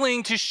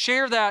failing to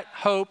share that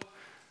hope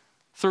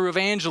through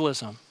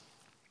evangelism.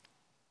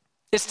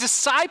 It's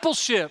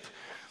discipleship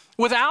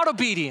without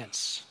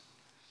obedience.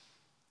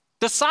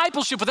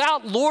 Discipleship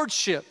without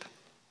lordship.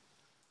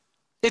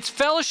 It's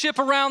fellowship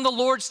around the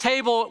Lord's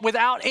table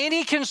without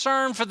any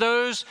concern for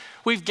those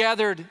we've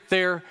gathered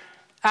there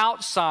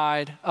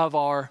outside of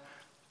our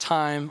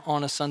time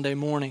on a Sunday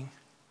morning.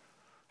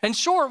 In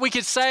short, we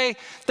could say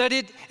that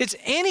it's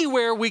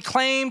anywhere we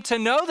claim to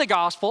know the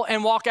gospel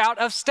and walk out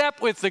of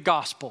step with the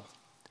gospel.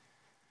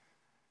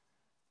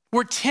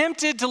 We're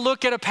tempted to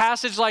look at a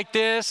passage like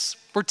this.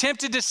 We're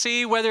tempted to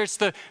see whether it's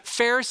the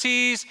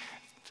Pharisees'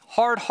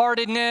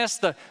 hard-heartedness,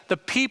 the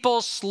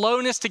people's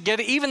slowness to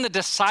get it, even the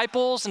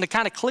disciples, and to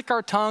kind of click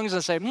our tongues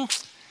and say,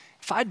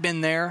 if I'd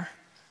been there,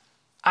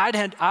 I'd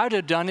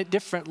have done it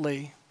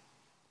differently.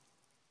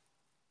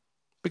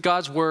 But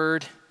God's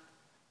word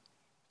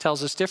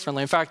tells us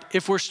differently. In fact,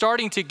 if we're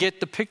starting to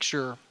get the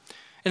picture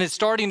and it's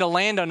starting to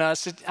land on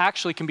us, it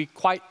actually can be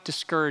quite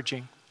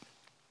discouraging.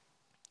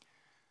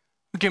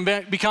 We can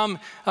become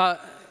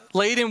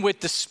laden with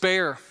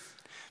despair.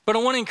 But I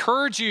want to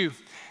encourage you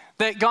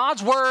that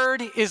God's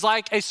word is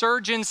like a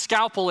surgeon's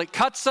scalpel. It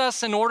cuts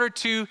us in order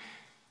to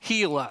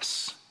heal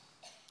us.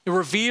 It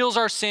reveals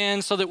our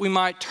sins so that we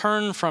might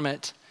turn from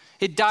it.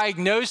 It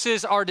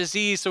diagnoses our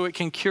disease so it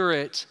can cure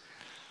it.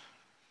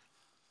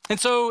 And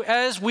so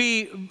as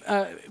we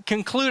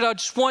conclude, I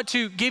just want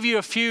to give you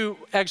a few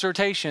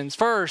exhortations.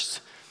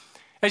 First,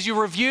 as you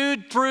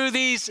reviewed through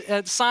these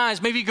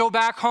signs, maybe you go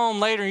back home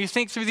later and you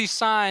think through these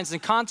signs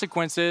and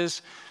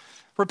consequences,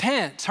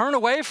 repent, turn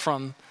away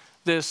from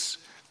this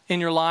in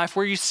your life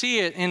where you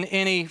see it in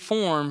any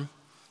form,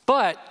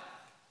 but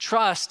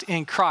trust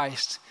in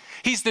Christ.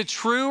 He's the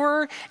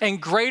truer and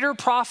greater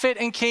prophet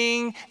and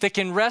king that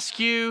can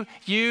rescue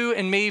you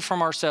and me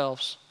from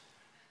ourselves.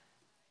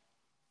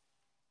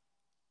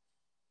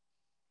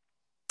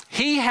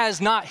 He has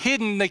not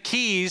hidden the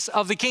keys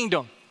of the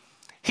kingdom.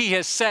 He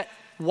has set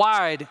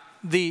wide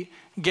the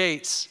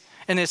gates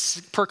and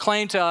has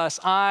proclaimed to us,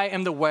 I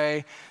am the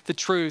way, the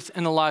truth,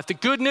 and the life. The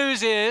good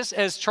news is,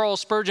 as Charles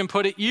Spurgeon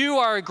put it, you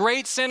are a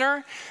great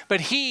sinner, but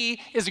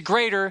he is a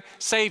greater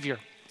Savior.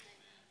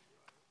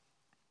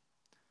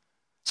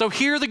 So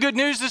hear the good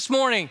news this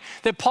morning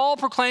that Paul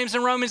proclaims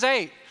in Romans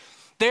 8.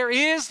 There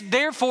is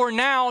therefore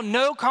now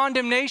no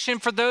condemnation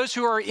for those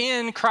who are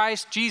in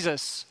Christ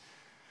Jesus.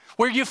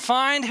 Where you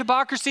find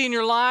hypocrisy in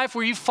your life,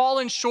 where you've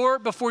fallen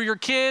short before your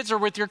kids or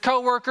with your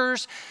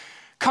coworkers,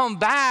 come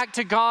back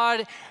to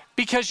God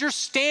because your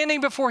standing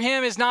before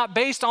him is not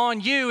based on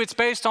you, it's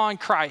based on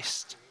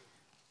Christ.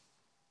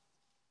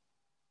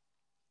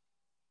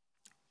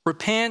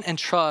 Repent and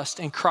trust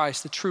in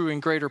Christ, the true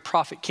and greater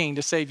prophet king,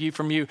 to save you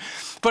from you.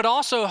 But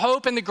also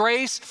hope in the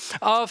grace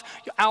of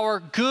our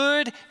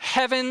good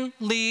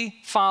heavenly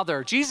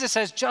Father. Jesus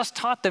has just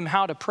taught them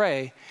how to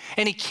pray.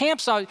 And he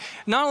camps on,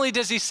 not only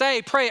does he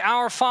say, pray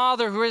our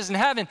Father who is in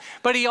heaven,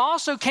 but he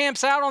also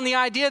camps out on the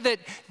idea that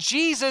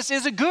Jesus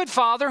is a good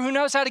father who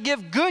knows how to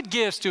give good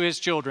gifts to his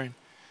children.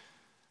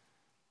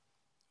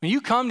 When you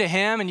come to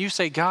him and you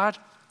say, God,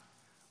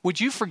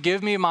 would you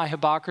forgive me of my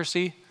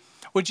hypocrisy?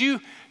 Would you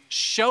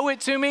show it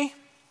to me?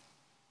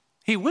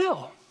 He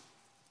will.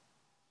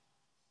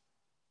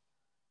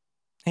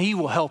 He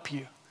will help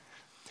you.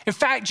 In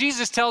fact,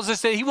 Jesus tells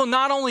us that he will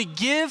not only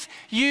give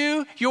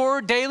you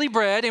your daily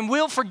bread and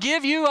will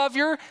forgive you of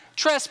your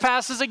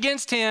trespasses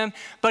against him,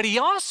 but he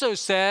also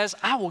says,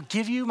 I will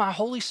give you my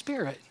Holy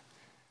Spirit,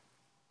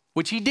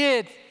 which he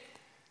did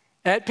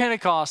at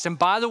Pentecost. And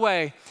by the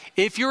way,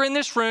 if you're in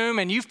this room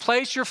and you've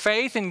placed your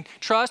faith and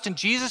trust in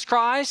Jesus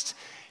Christ,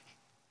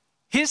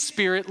 his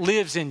Spirit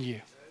lives in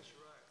you.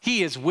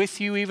 He is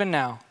with you even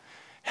now,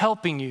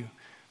 helping you,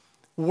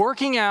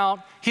 working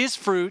out his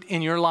fruit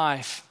in your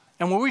life.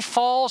 And when we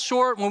fall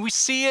short, when we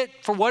see it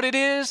for what it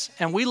is,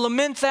 and we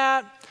lament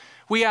that,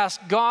 we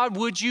ask, God,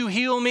 would you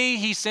heal me?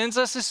 He sends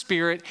us his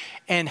Spirit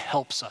and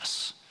helps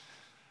us.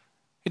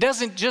 He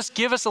doesn't just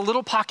give us a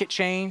little pocket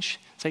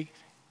change, say,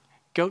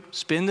 go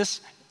spend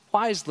this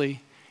wisely.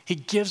 He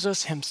gives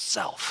us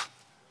himself.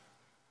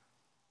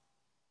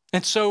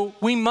 And so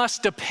we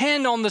must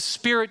depend on the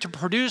Spirit to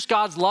produce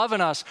God's love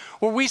in us.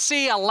 Where we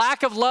see a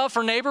lack of love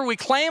for neighbor, we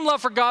claim love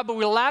for God, but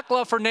we lack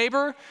love for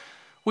neighbor,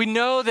 We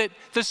know that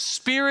the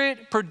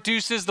Spirit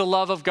produces the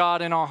love of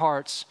God in our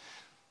hearts.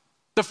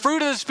 The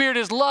fruit of the Spirit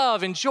is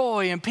love and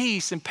joy and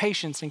peace and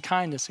patience and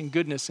kindness and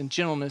goodness and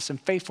gentleness and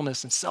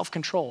faithfulness and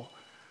self-control.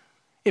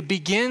 It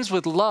begins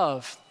with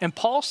love. And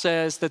Paul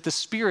says that the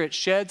Spirit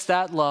sheds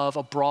that love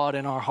abroad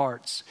in our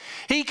hearts.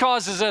 He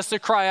causes us to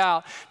cry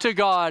out to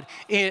God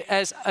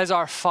as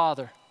our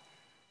Father.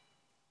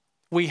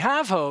 We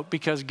have hope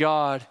because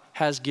God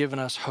has given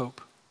us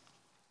hope.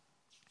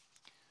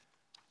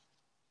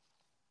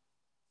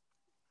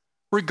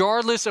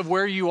 Regardless of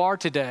where you are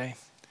today,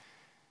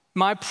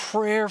 my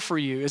prayer for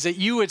you is that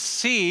you would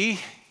see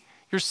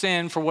your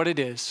sin for what it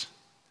is,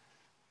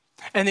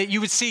 and that you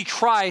would see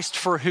Christ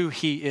for who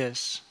he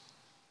is.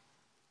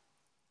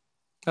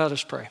 Let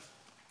us pray.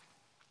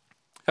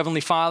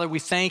 Heavenly Father, we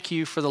thank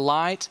you for the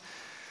light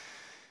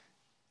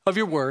of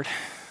your word.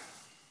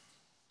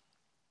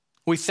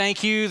 We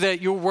thank you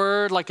that your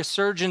word, like a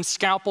surgeon's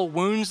scalpel,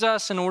 wounds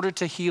us in order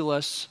to heal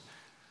us.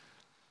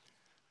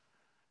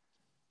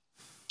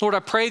 Lord, I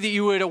pray that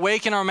you would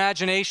awaken our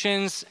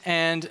imaginations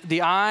and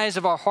the eyes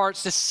of our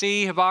hearts to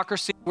see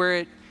hypocrisy where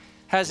it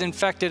has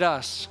infected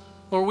us.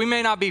 Lord, we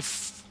may not be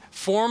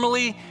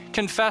formally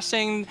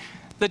confessing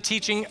the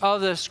teaching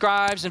of the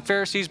scribes and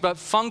Pharisees, but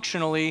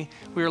functionally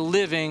we are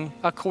living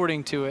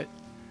according to it.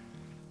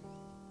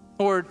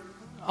 Lord,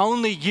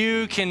 only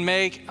you can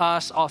make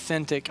us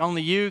authentic.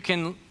 Only you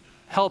can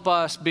help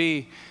us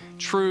be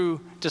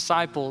true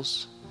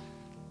disciples.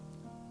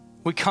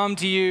 We come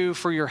to you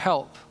for your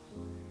help.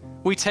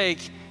 We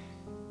take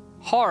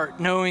heart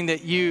knowing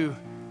that you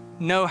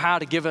know how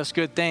to give us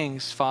good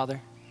things,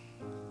 Father.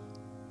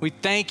 We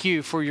thank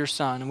you for your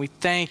Son, and we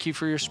thank you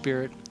for your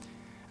Spirit.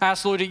 I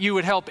ask, Lord, that you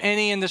would help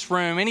any in this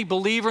room, any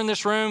believer in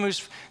this room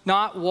who's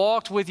not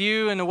walked with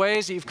you in the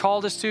ways that you've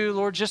called us to,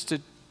 Lord, just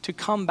to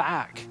come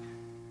back.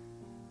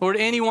 Lord,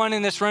 anyone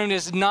in this room that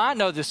does not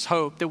know this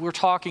hope that we're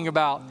talking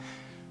about,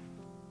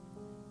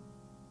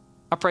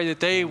 I pray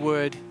that they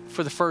would,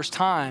 for the first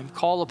time,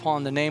 call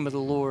upon the name of the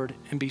Lord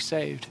and be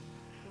saved.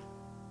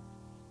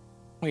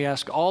 We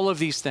ask all of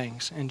these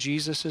things in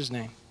Jesus'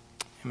 name.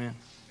 Amen.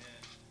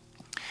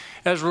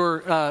 As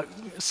we're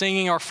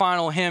singing our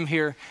final hymn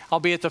here, I'll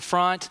be at the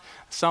front.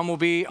 Some will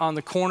be on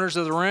the corners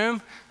of the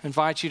room. I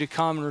invite you to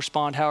come and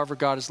respond however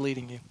God is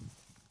leading you.